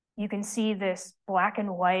 You can see this black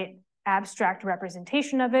and white abstract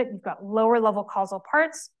representation of it. You've got lower level causal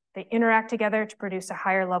parts. They interact together to produce a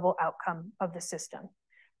higher level outcome of the system.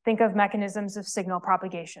 Think of mechanisms of signal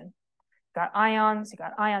propagation. You've got ions, you've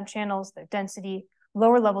got ion channels, their density.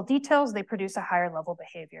 Lower level details, they produce a higher level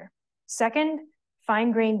behavior. Second,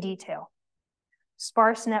 fine-grained detail.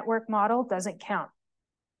 Sparse network model doesn't count.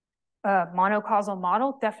 A monocausal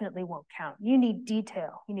model definitely won't count. You need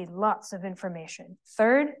detail. You need lots of information.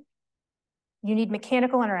 Third, you need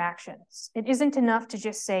mechanical interactions. It isn't enough to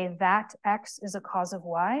just say that X is a cause of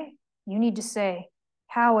Y. You need to say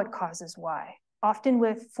how it causes Y. Often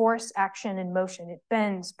with force, action, and motion. It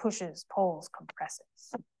bends, pushes, pulls,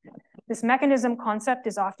 compresses. This mechanism concept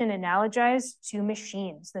is often analogized to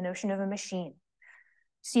machines, the notion of a machine.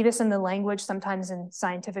 See this in the language, sometimes in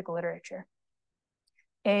scientific literature.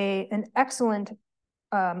 An excellent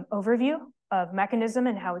overview of mechanism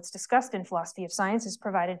and how it's discussed in philosophy of science is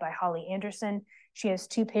provided by Holly Anderson. She has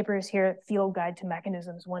 2 papers here, Field Guide to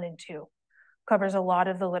Mechanisms 1 and 2. Covers a lot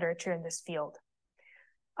of the literature in this field.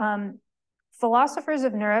 Philosophers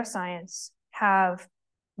of neuroscience have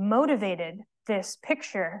motivated this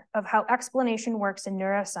picture of how explanation works in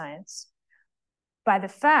neuroscience by the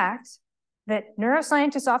fact that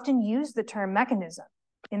neuroscientists often use the term mechanism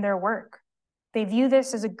in their work. They view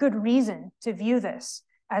this as a good reason to view this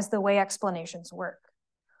as the way explanations work.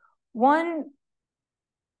 One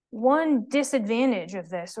disadvantage of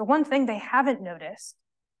this, or one thing they haven't noticed,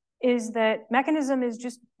 is that mechanism is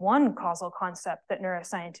just one causal concept that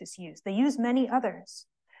neuroscientists use. They use many others.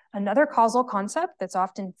 Another causal concept that's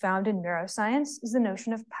often found in neuroscience is the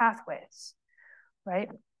notion of pathways, right?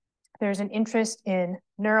 There's an interest in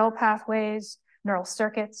neural pathways, neural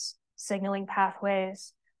circuits, signaling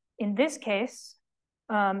pathways. In this case,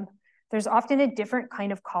 there's often a different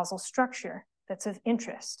kind of causal structure that's of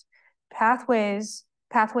interest. Pathway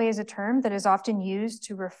is a term that is often used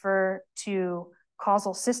to refer to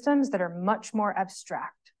causal systems that are much more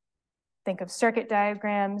abstract. Think of circuit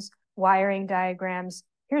diagrams, wiring diagrams.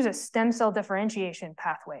 Here's a stem cell differentiation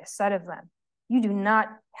pathway, a set of them. You do not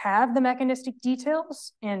have the mechanistic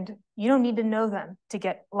details, and you don't need to know them to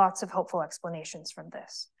get lots of helpful explanations from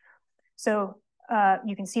this. So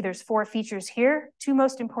you can see there's 4 features here. 2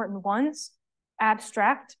 most important ones: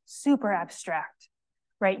 abstract, super abstract,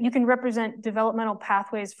 right? You can represent developmental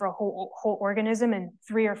pathways for a whole organism in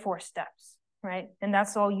 3 or 4 steps, right? And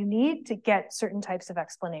that's all you need to get certain types of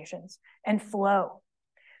explanations. And flow.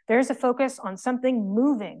 There's a focus on something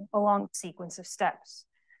moving along the sequence of steps.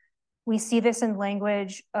 We see this in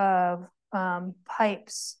language of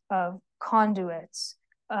pipes, of conduits.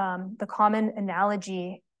 The common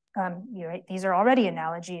analogy, right, these are already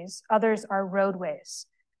analogies. Others are roadways,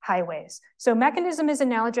 highways. So mechanism is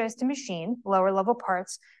analogized to machine, lower level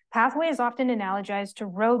parts. Pathway is often analogized to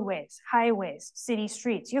roadways, highways, city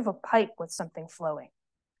streets. You have a pipe with something flowing.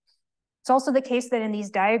 It's also the case that in these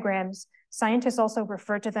diagrams, scientists also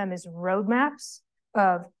refer to them as roadmaps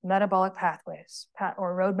of metabolic pathways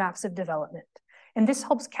or roadmaps of development. And this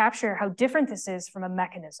helps capture how different this is from a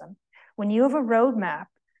mechanism. When you have a roadmap,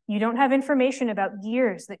 you don't have information about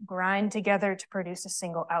gears that grind together to produce a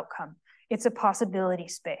single outcome. It's a possibility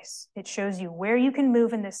space. It shows you where you can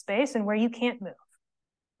move in this space and where you can't move,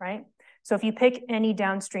 right? So if you pick any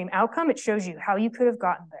downstream outcome, it shows you how you could have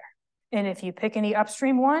gotten there. And if you pick any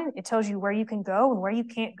upstream one, it tells you where you can go and where you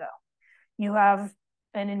can't go. You have,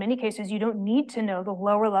 and in many cases, you don't need to know the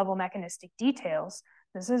lower level mechanistic details.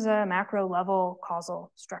 This is a macro level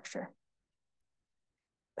causal structure.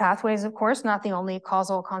 Pathways, of course, not the only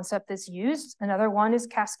causal concept that's used. Another one is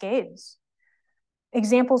cascades.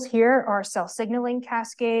 Examples here are cell signaling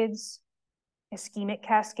cascades, ischemic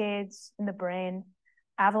cascades in the brain.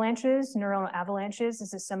 Avalanches, neuronal avalanches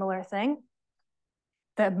is a similar thing.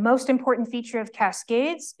 The most important feature of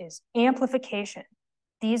cascades is amplification.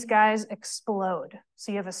 These guys explode.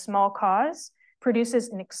 So you have a small cause, produces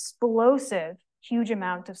an explosive, huge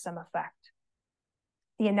amount of some effect.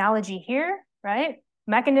 The analogy here, right?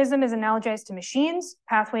 Mechanism is analogized to machines,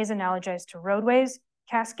 pathways analogized to roadways.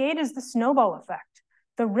 Cascade is the snowball effect,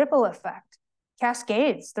 the ripple effect.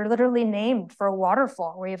 Cascades, they're literally named for a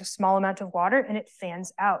waterfall where you have a small amount of water and it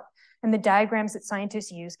fans out. And the diagrams that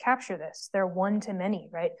scientists use capture this. They're one to many,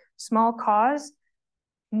 right? Small cause,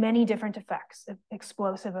 many different effects,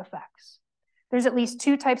 explosive effects. There's at least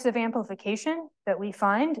 2 types of amplification that we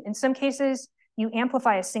find. In some cases, you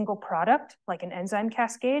amplify a single product, like an enzyme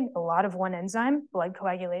cascade, a lot of one enzyme, blood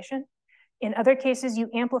coagulation. In other cases, you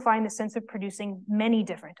amplify in the sense of producing many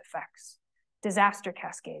different effects. Disaster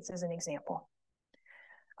cascades is an example.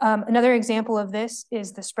 Another example of this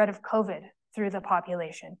is the spread of COVID through the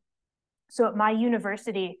population. So at my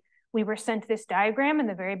university, we were sent this diagram in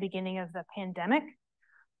the very beginning of the pandemic.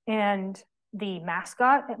 And the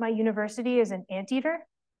mascot at my university is an anteater,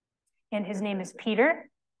 and his name is Peter.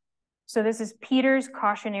 So this is Peter's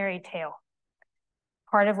cautionary tale.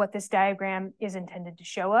 Part of what this diagram is intended to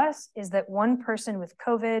show us is that one person with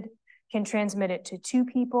COVID can transmit it to 2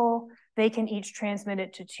 people. They can each transmit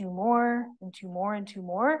it to 2 more, and 2 more, and 2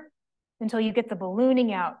 more, until you get the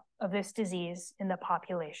ballooning out of this disease in the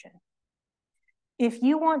population. If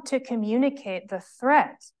you want to communicate the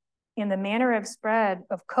threat in the manner of spread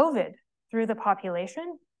of COVID through the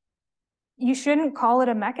population, you shouldn't call it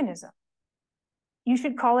a mechanism. You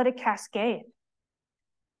should call it a cascade.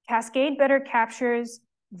 Cascade better captures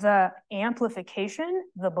the amplification,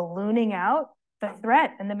 the ballooning out, the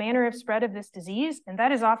threat, and the manner of spread of this disease, and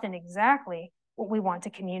that is often exactly what we want to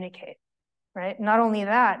communicate, right? Not only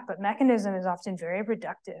that, but mechanism is often very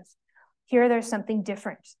reductive. Here, there's something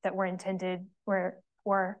different that we're intending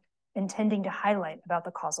to highlight about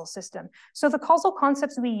the causal system. So the causal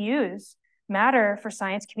concepts we use matter for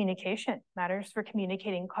science communication, matters for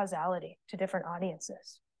communicating causality to different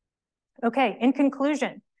audiences. Okay, in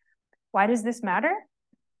conclusion, why does this matter?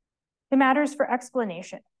 It matters for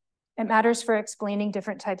explanation. It matters for explaining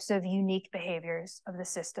different types of unique behaviors of the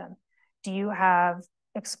system. Do you have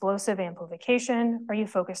explosive amplification? Are you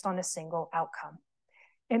focused on a single outcome?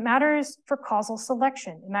 It matters for causal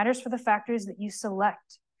selection. It matters for the factors that you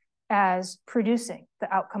select as producing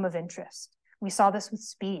the outcome of interest. We saw this with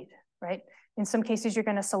speed, right? In some cases, you're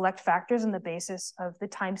going to select factors on the basis of the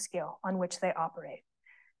time scale on which they operate.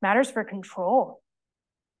 Matters for control.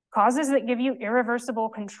 Causes that give you irreversible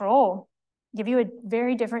control give you a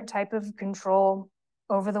very different type of control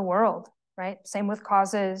over the world, right? Same with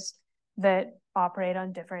causes that operate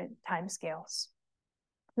on different timescales.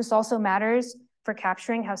 This also matters for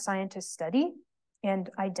capturing how scientists study and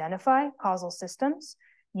identify causal systems.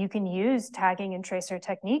 You can use tagging and tracer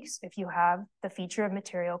techniques if you have the feature of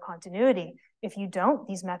material continuity. If you don't,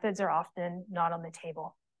 these methods are often not on the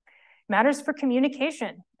table. Matters for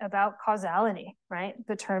communication about causality, right?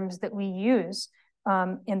 The terms that we use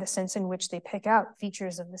in the sense in which they pick out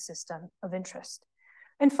features of the system of interest.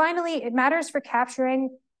 And finally, it matters for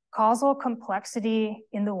capturing causal complexity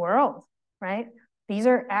in the world, right? These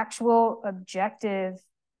are actual, objective,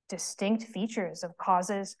 distinct features of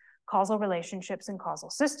causes, causal relationships, and causal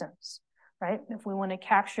systems, right? If we want to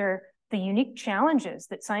capture the unique challenges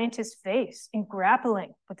that scientists face in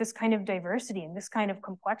grappling with this kind of diversity and this kind of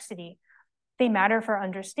complexity, they matter for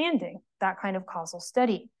understanding that kind of causal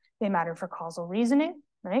study. They matter for causal reasoning,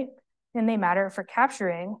 right? And they matter for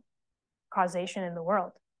capturing causation in the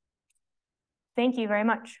world. Thank you very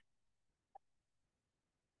much.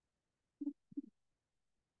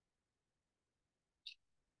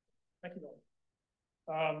 Thank you,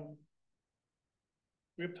 Bob.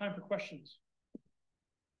 We have time for questions.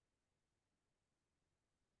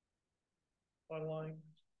 Online,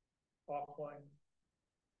 offline.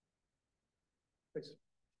 Please.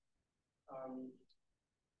 I'm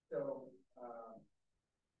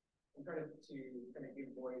trying to kind of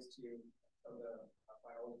give voice to some of the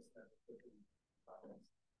biologists that are looking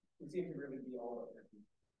who seem to really be all about their people.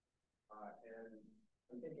 And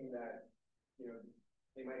I'm thinking that,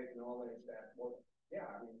 they might acknowledge that, well, yeah,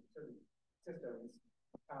 I mean, certain systems,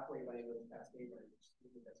 pathway language, cascade language,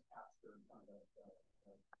 that's captured kind of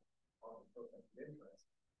all the process of interest.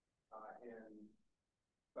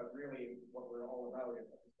 But really what we're all about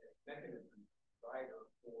is a mechanism,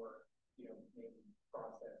 driver for, making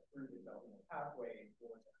process through the developmental pathway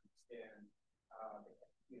or to understand,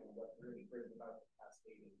 what really brings about the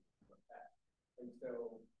cascading effect. And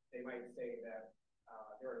so they might say that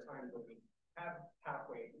there are times when we have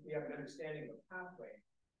pathway, we have an understanding of pathway,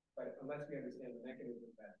 but unless we understand the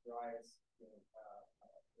mechanism that drives this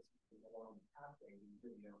along the pathway, we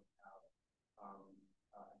really don't have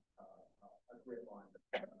a grip on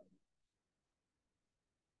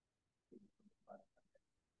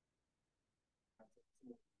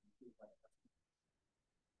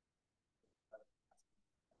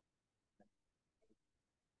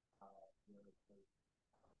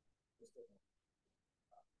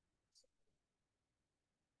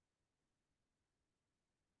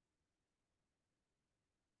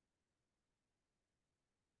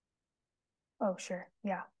Oh, sure.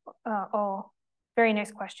 Yeah. Very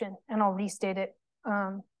nice question. And I'll restate it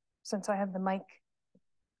since I have the mic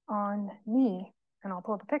on me, and I'll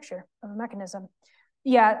pull up a picture of a mechanism.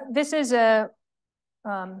 Yeah, this is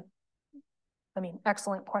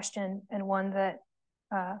excellent question, and one that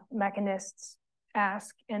mechanists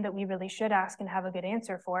ask and that we really should ask and have a good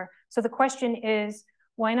answer for. So the question is,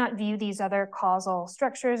 why not view these other causal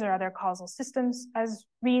structures or other causal systems as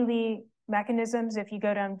really mechanisms if you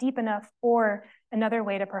go down deep enough? Or another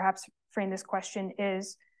way to perhaps frame this question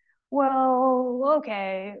is, well,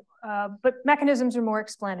 okay, but mechanisms are more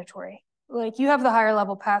explanatory. Like, you have the higher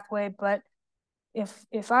level pathway, but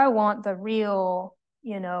if I want the real,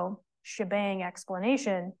 shebang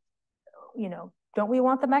explanation, don't we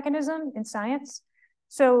want the mechanism in science?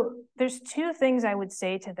 So there's two things I would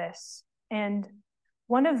say to this. And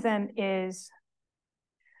one of them is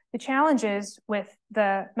the challenges with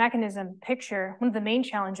the mechanism picture. One of the main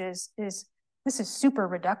challenges is this is super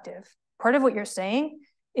reductive. Part of what you're saying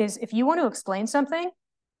is if you want to explain something,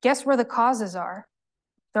 guess where the causes are?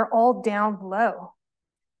 They're all down below.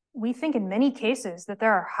 We think in many cases that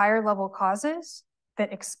there are higher level causes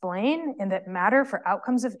that explain and that matter for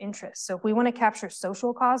outcomes of interest. So if we want to capture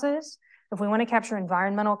social causes, if we want to capture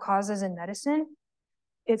environmental causes in medicine,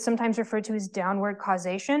 it's sometimes referred to as downward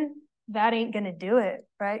causation. That ain't going to do it,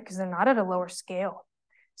 right? Because they're not at a lower scale.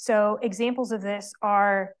 So examples of this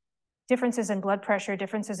are differences in blood pressure,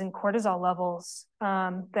 differences in cortisol levels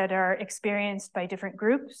that are experienced by different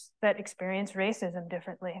groups that experience racism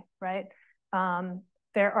differently, right?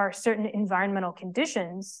 There are certain environmental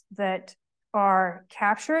conditions that are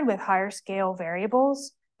captured with higher scale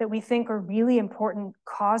variables that we think are really important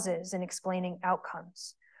causes in explaining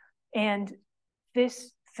outcomes. And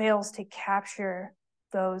this fails to capture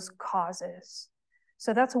those causes.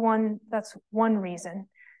 So that's one reason. In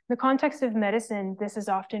the context of medicine, this is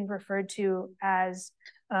often referred to as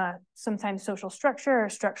sometimes social structure or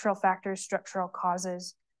structural factors, structural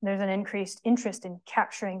causes. There's an increased interest in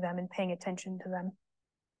capturing them and paying attention to them.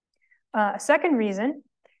 A second reason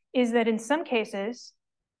is that in some cases,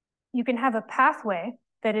 you can have a pathway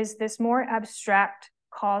that is this more abstract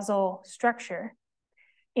causal structure,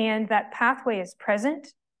 and that pathway is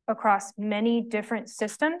present across many different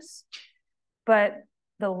systems, but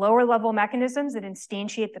the lower level mechanisms that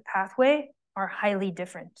instantiate the pathway are highly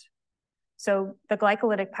different. So the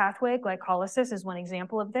glycolytic pathway, glycolysis, is one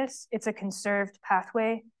example of this. It's a conserved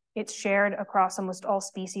pathway. It's shared across almost all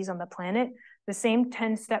species on the planet. The same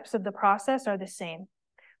 10 steps of the process are the same.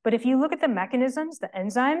 But if you look at the mechanisms, the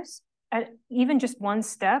enzymes, at even just one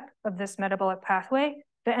step of this metabolic pathway,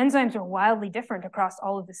 the enzymes are wildly different across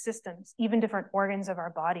all of the systems, even different organs of our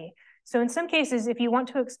body. So in some cases, if you want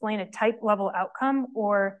to explain a type level outcome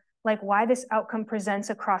or like why this outcome presents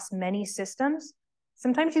across many systems,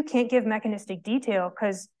 sometimes you can't give mechanistic detail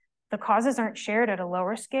because the causes aren't shared at a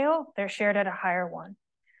lower scale, they're shared at a higher one.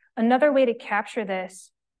 Another way to capture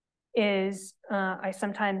this is, I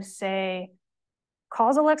sometimes say,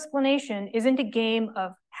 causal explanation isn't a game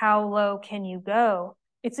of how low can you go,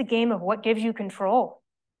 it's a game of what gives you control.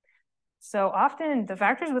 So often the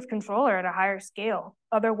factors with control are at a higher scale.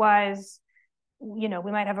 Otherwise, we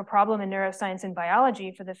might have a problem in neuroscience and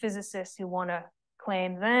biology for the physicists who want to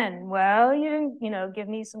claim then, well, you didn't, give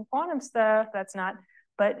me some quantum stuff, that's not,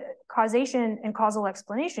 but causation and causal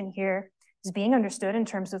explanation here is being understood in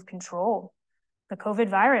terms of control. The COVID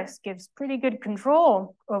virus gives pretty good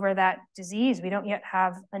control over that disease. We don't yet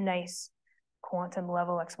have a nice quantum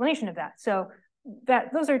level explanation of that. So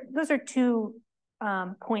those are two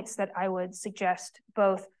points that I would suggest,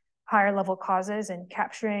 both higher level causes and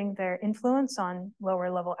capturing their influence on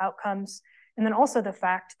lower level outcomes. And then also the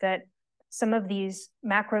fact that some of these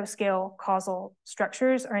macro scale causal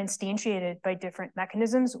structures are instantiated by different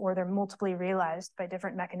mechanisms, or they're multiply realized by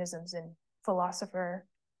different mechanisms in philosopher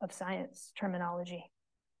of science terminology.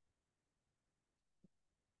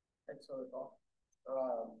 Thanks for the talk.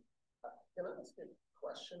 Can I ask a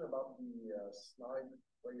question about the slide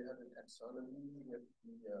where you have the taxonomy with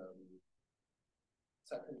the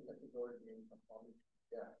second category being pathology?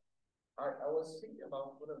 Yeah. I was thinking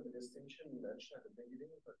about one of the distinction you mentioned at the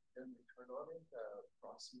beginning, but then we turn on it,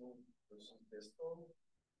 proximal versus distal.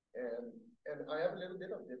 And I have a little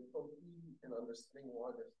bit of difficulty in understanding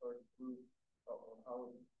why the third group of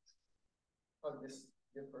how this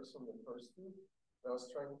differs from the first two. I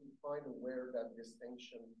was trying to find where that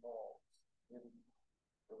distinction falls in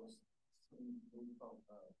those three group of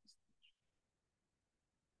distinction.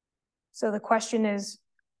 So the question is,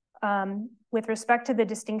 with respect to the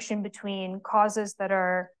distinction between causes that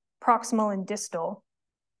are proximal and distal,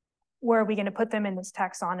 where are we going to put them in this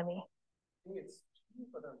taxonomy? I think it's two,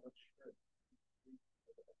 but I'm not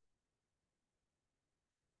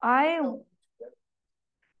sure.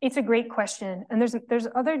 It's a great question. And there's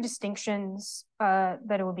other distinctions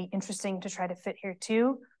that it would be interesting to try to fit here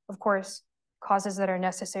too. Of course, causes that are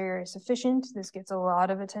necessary or sufficient. This gets a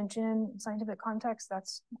lot of attention in scientific context.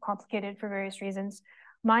 That's complicated for various reasons.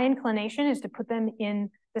 My inclination is to put them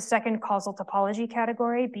in the second causal topology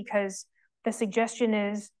category, because the suggestion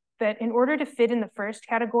is that in order to fit in the first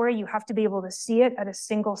category, you have to be able to see it at a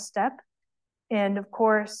single step. And of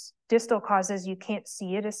course, distal causes, you can't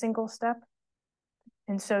see it a single step.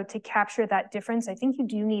 And so to capture that difference, I think you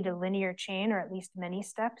do need a linear chain, or at least many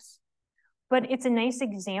steps. But it's a nice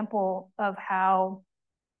example of how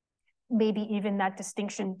maybe even that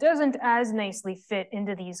distinction doesn't as nicely fit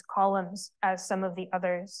into these columns as some of the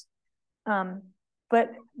others.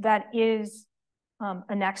 But that is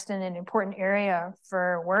a next and an important area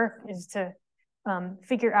for work, is to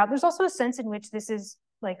figure out. There's also a sense in which this is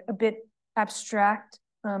like a bit abstract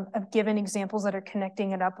of given examples that are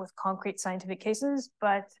connecting it up with concrete scientific cases.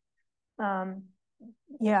 But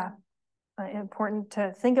yeah, important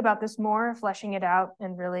to think about this more, fleshing it out,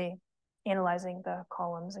 and really analyzing the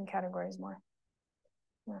columns and categories more.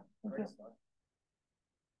 Yeah, thank you.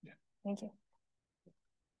 Yeah. Thank you.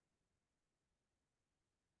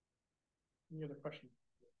 Any other questions?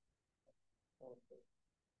 I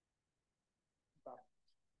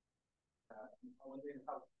wondering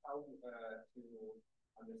how to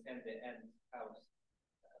understand the end house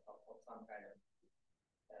of some kind of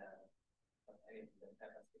anything that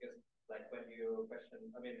happens, because like when you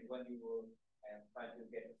question, when you try to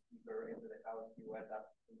get deeper into the house, you end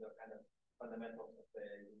up in the kind of fundamentals of the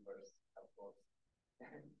universe, of course.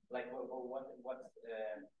 Like what's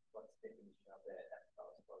the definition of the end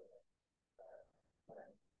house for the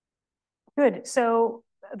Good. So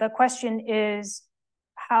the question is,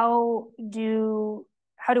 how do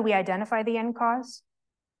we identify the end cause?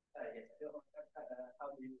 Yes. How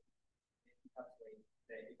do you encapsulate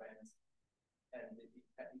the events and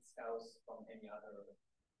its house from any other?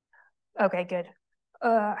 Okay, good.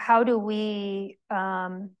 how do we,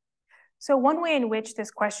 so one way in which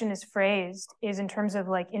this question is phrased is in terms of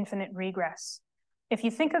like infinite regress. If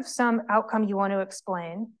you think of some outcome you want to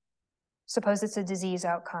explain, suppose it's a disease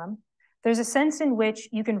outcome, there's a sense in which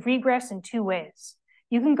you can regress in two ways.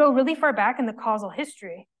 You can go really far back in the causal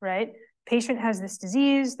history, right? Patient has this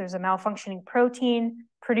disease, there's a malfunctioning protein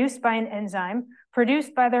produced by an enzyme,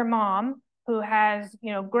 produced by their mom, who has,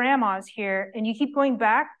 you know, grandmas here, and you keep going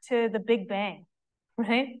back to the Big Bang,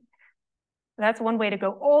 right? That's one way to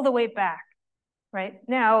go all the way back, right?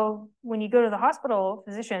 Now, when you go to the hospital,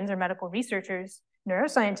 physicians or medical researchers,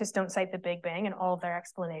 neuroscientists don't cite the Big Bang in all of their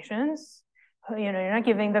explanations. You know, you're not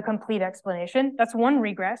giving the complete explanation. That's one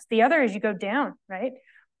regress. The other is you go down, right?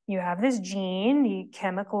 You have this gene, the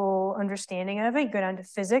chemical understanding of it, go down to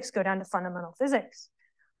physics, go down to fundamental physics.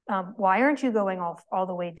 Why aren't you going all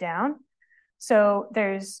the way down? So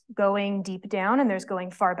there's going deep down and there's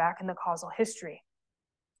going far back in the causal history.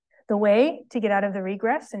 The way to get out of the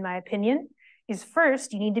regress, in my opinion, is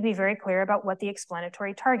first, you need to be very clear about what the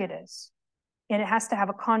explanatory target is. And it has to have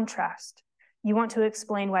a contrast. You want to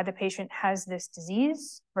explain why the patient has this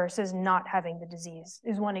disease versus not having the disease,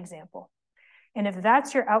 is one example. And if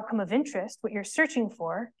that's your outcome of interest, what you're searching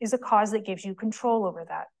for is a cause that gives you control over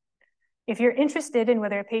that. If you're interested in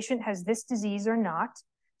whether a patient has this disease or not,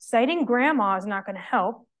 citing grandma is not going to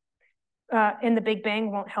help, and the Big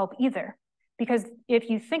Bang won't help either. Because if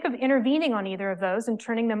you think of intervening on either of those and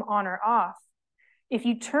turning them on or off, if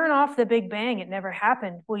you turn off the Big Bang, it never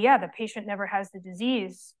happened. Well, yeah, the patient never has the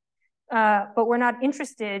disease, but we're not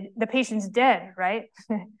interested, the patient's dead, right?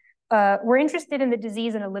 We're interested in the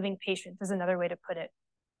disease in a living patient, is another way to put it.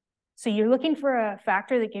 So you're looking for a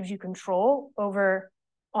factor that gives you control over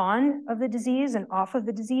on of the disease and off of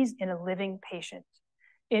the disease in a living patient.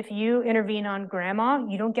 If you intervene on grandma,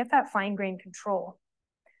 you don't get that fine-grained control.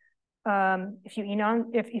 If you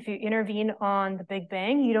intervene on the Big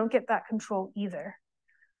Bang, you don't get that control either.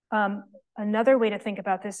 Another way to think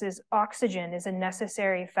about this is oxygen is a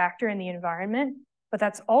necessary factor in the environment, but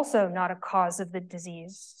that's also not a cause of the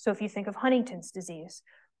disease. So if you think of Huntington's disease,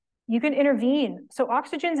 you can intervene. So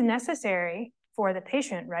oxygen is necessary for the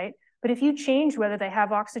patient, right? But if you change whether they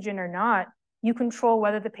have oxygen or not, you control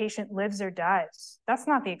whether the patient lives or dies. That's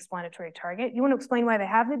not the explanatory target. You want to explain why they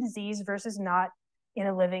have the disease versus not in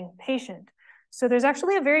a living patient. So there's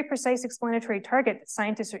actually a very precise explanatory target that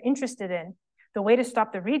scientists are interested in. The way to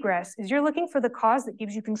stop the regress is you're looking for the cause that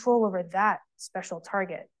gives you control over that special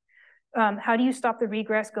target. How do you stop the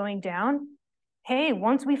regress going down? Hey,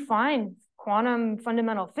 once we find quantum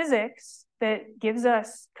fundamental physics that gives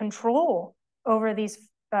us control over these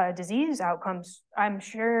disease outcomes, I'm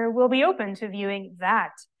sure we'll be open to viewing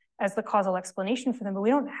that as the causal explanation for them, but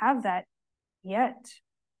we don't have that yet.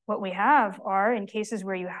 What we have are, in cases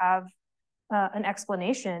where you have an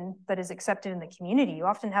explanation that is accepted in the community, you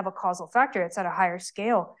often have a causal factor. It's at a higher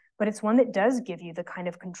scale, but it's one that does give you the kind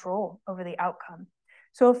of control over the outcome.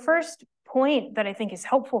 So a first point that I think is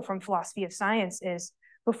helpful from philosophy of science is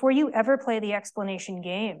before you ever play the explanation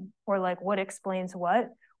game, or like what explains what,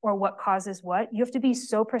 or what causes what, you have to be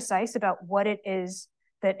so precise about what it is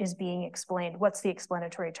that is being explained. What's the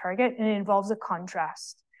explanatory target? And it involves a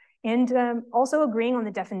contrast. And also agreeing on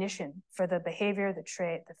the definition for the behavior, the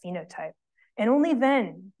trait, the phenotype. And only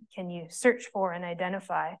then can you search for and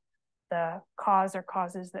identify the cause or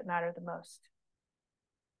causes that matter the most.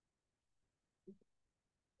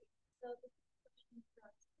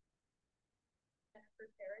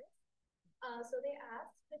 So they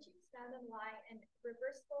asked, could you expand on why an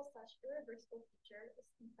reversible/irreversible feature is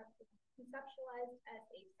conceptualized as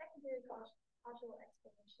a secondary causal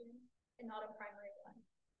explanation and not a primary one?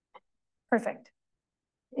 Perfect.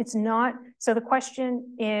 It's not, so the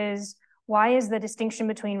question is, why is the distinction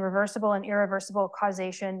between reversible and irreversible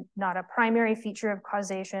causation not a primary feature of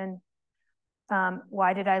causation?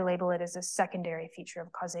 Why did I label it as a secondary feature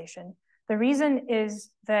of causation? The reason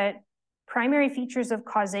is that primary features of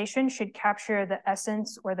causation should capture the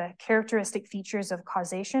essence or the characteristic features of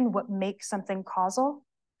causation, what makes something causal.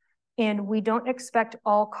 And we don't expect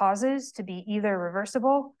all causes to be either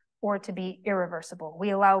reversible or to be irreversible.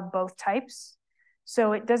 We allow both types.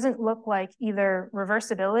 So it doesn't look like either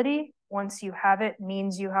reversibility, once you have it,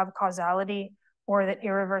 means you have causality, or that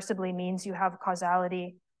irreversibly means you have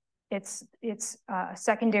causality. It's a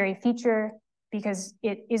secondary feature because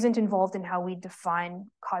it isn't involved in how we define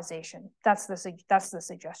causation. That's the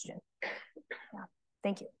suggestion. Yeah,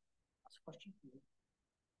 thank you. Last question.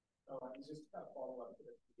 Just a follow-up to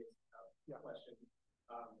the previous question.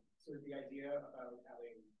 So the idea about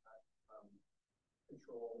having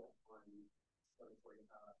control on explanatory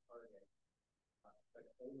target,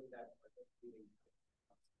 but only that leading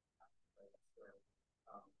right? So,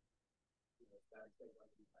 you know, that's like what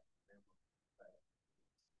we have to remember, but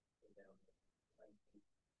go down.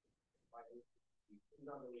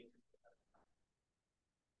 Not really interested.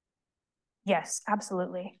 Yes,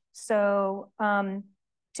 absolutely. So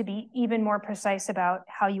to be even more precise about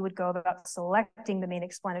how you would go about selecting the main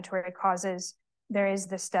explanatory causes, there is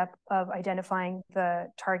the step of identifying the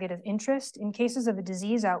target of interest. In cases of a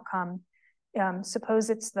disease outcome, suppose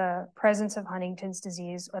it's the presence of Huntington's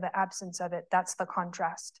disease or the absence of it, that's the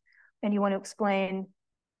contrast. And you want to explain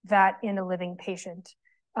that in a living patient.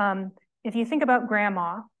 If you think about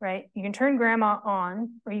grandma, right, you can turn grandma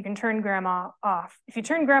on or you can turn grandma off. If you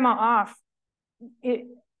turn grandma off,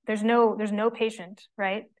 there's no patient,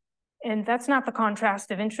 right? And that's not the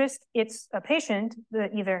contrast of interest. It's a patient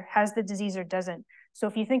that either has the disease or doesn't. So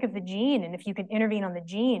if you think of the gene, and if you can intervene on the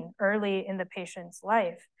gene early in the patient's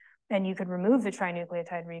life, and you could remove the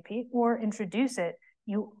trinucleotide repeat or introduce it,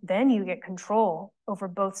 then you get control over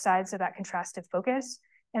both sides of that contrastive focus.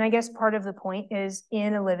 And I guess part of the point is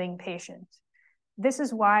in a living patient. This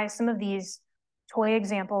is why some of these toy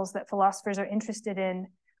examples that philosophers are interested in,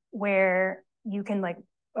 where you can like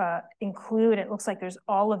include, it looks like there's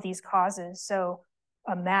all of these causes. So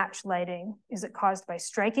a match lighting, is it caused by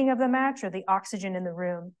striking of the match or the oxygen in the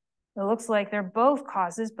room? It looks like they're both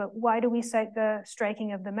causes, but why do we cite the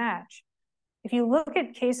striking of the match? If you look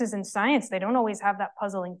at cases in science, they don't always have that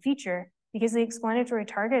puzzling feature because the explanatory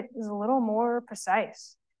target is a little more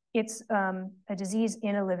precise. It's a disease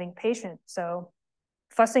in a living patient. So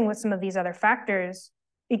fussing with some of these other factors,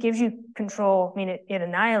 it gives you control. I mean, it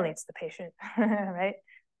annihilates the patient, right?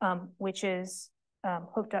 Which is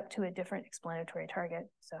hooked up to a different explanatory target.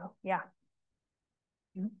 So, yeah.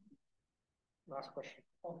 Last question.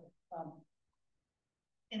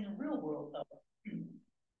 In the real world of,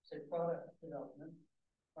 say, product development,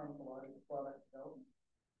 pharmacological product development,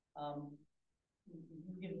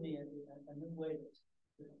 you've given me a new way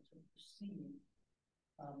to perceive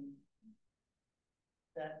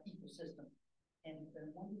that ecosystem. And I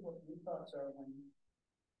wonder what your thoughts are when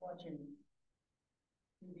watching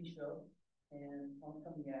TV show and on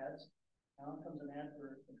come the ads, and on comes an ad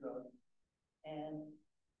for a drug, and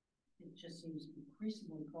it just seems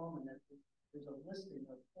increasingly common that there's a listing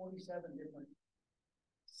of 47 different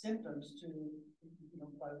symptoms to,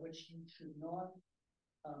 by which you should not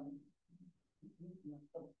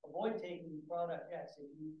avoid taking product X if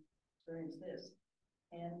you experience this.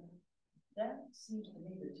 And that seems to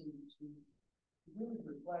me to really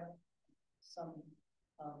reflect some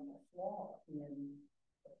flaw in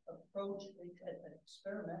approach at an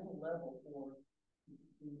experimental level for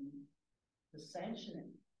the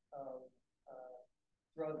sanctioning of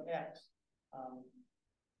drug X.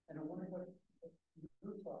 And I wonder what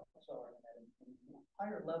your thoughts are on that in a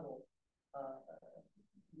higher level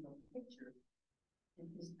picture.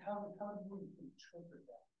 How do you interpret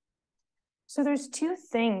that? So there's two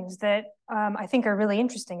things that I think are really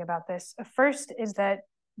interesting about this. First is that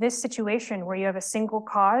this situation where you have a single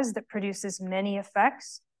cause that produces many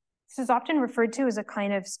effects, this is often referred to as a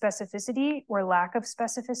kind of specificity or lack of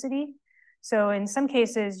specificity. So in some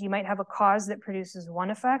cases, you might have a cause that produces one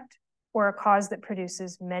effect or a cause that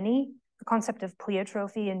produces many. The concept of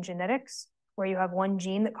pleiotropy in genetics, where you have one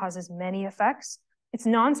gene that causes many effects. It's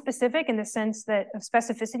non-specific in the sense that of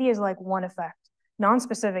specificity is like one effect.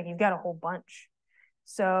 Non-specific, you've got a whole bunch.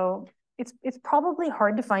 So it's probably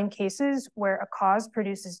hard to find cases where a cause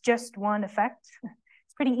produces just one effect.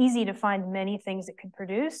 It's pretty easy to find many things it could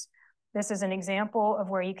produce. This is an example of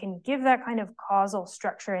where you can give that kind of causal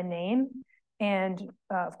structure a name and,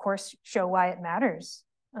 of course, show why it matters.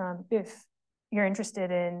 If you're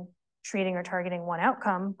interested in treating or targeting one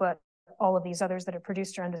outcome, but all of these others that are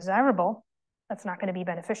produced are undesirable, that's not going to be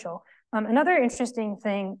beneficial. Another interesting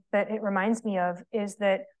thing that it reminds me of is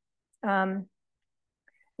that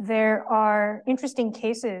there are interesting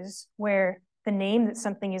cases where the name that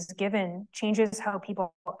something is given changes how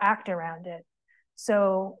people act around it.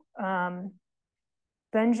 So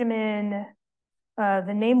Benjamin,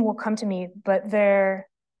 the name will come to me, but there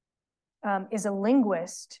is a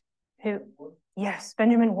linguist who, yes,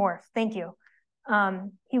 Benjamin Whorf, thank you.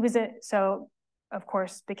 He was of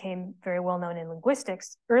course, became very well known in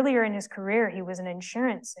linguistics. Earlier in his career, he was an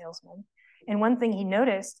insurance salesman. And one thing he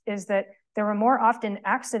noticed is that there were more often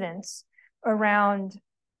accidents around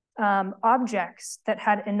objects that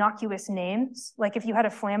had innocuous names. Like if you had a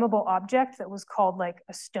flammable object that was called like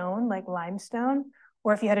a stone, like limestone,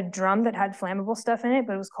 or if you had a drum that had flammable stuff in it,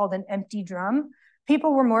 but it was called an empty drum,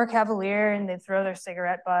 people were more cavalier and they'd throw their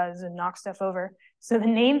cigarette butts and knock stuff over. So the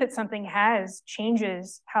name that something has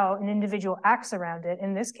changes how an individual acts around it.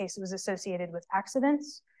 In this case, it was associated with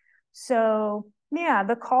accidents. So yeah,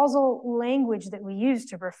 the causal language that we use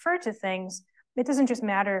to refer to things, it doesn't just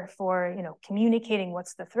matter for, communicating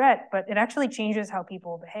what's the threat, but it actually changes how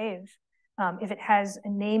people behave. If it has a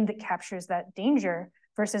name that captures that danger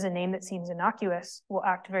versus a name that seems innocuous, we'll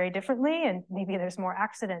act very differently, and maybe there's more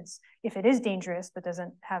accidents if it is dangerous but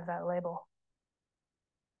doesn't have that label.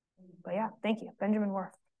 But yeah, thank you, Benjamin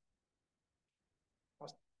Worth.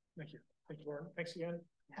 Awesome. Thank you. Thank you, Lauren. Thanks again.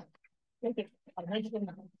 Thank you. I mentioned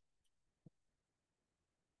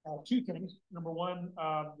two things. Number one,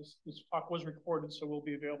 this talk was recorded, so will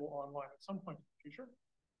be available online at some point in the future.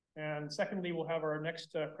 And secondly, we'll have our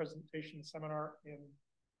next presentation seminar in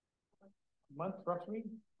a month, roughly.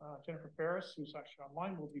 Jennifer Ferris, who's actually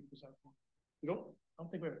online, will be presenting. I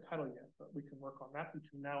don't think we have a title yet, but we can work on that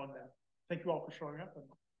between now and then. Thank you all for showing up, and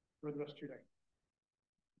enjoy the rest of your day.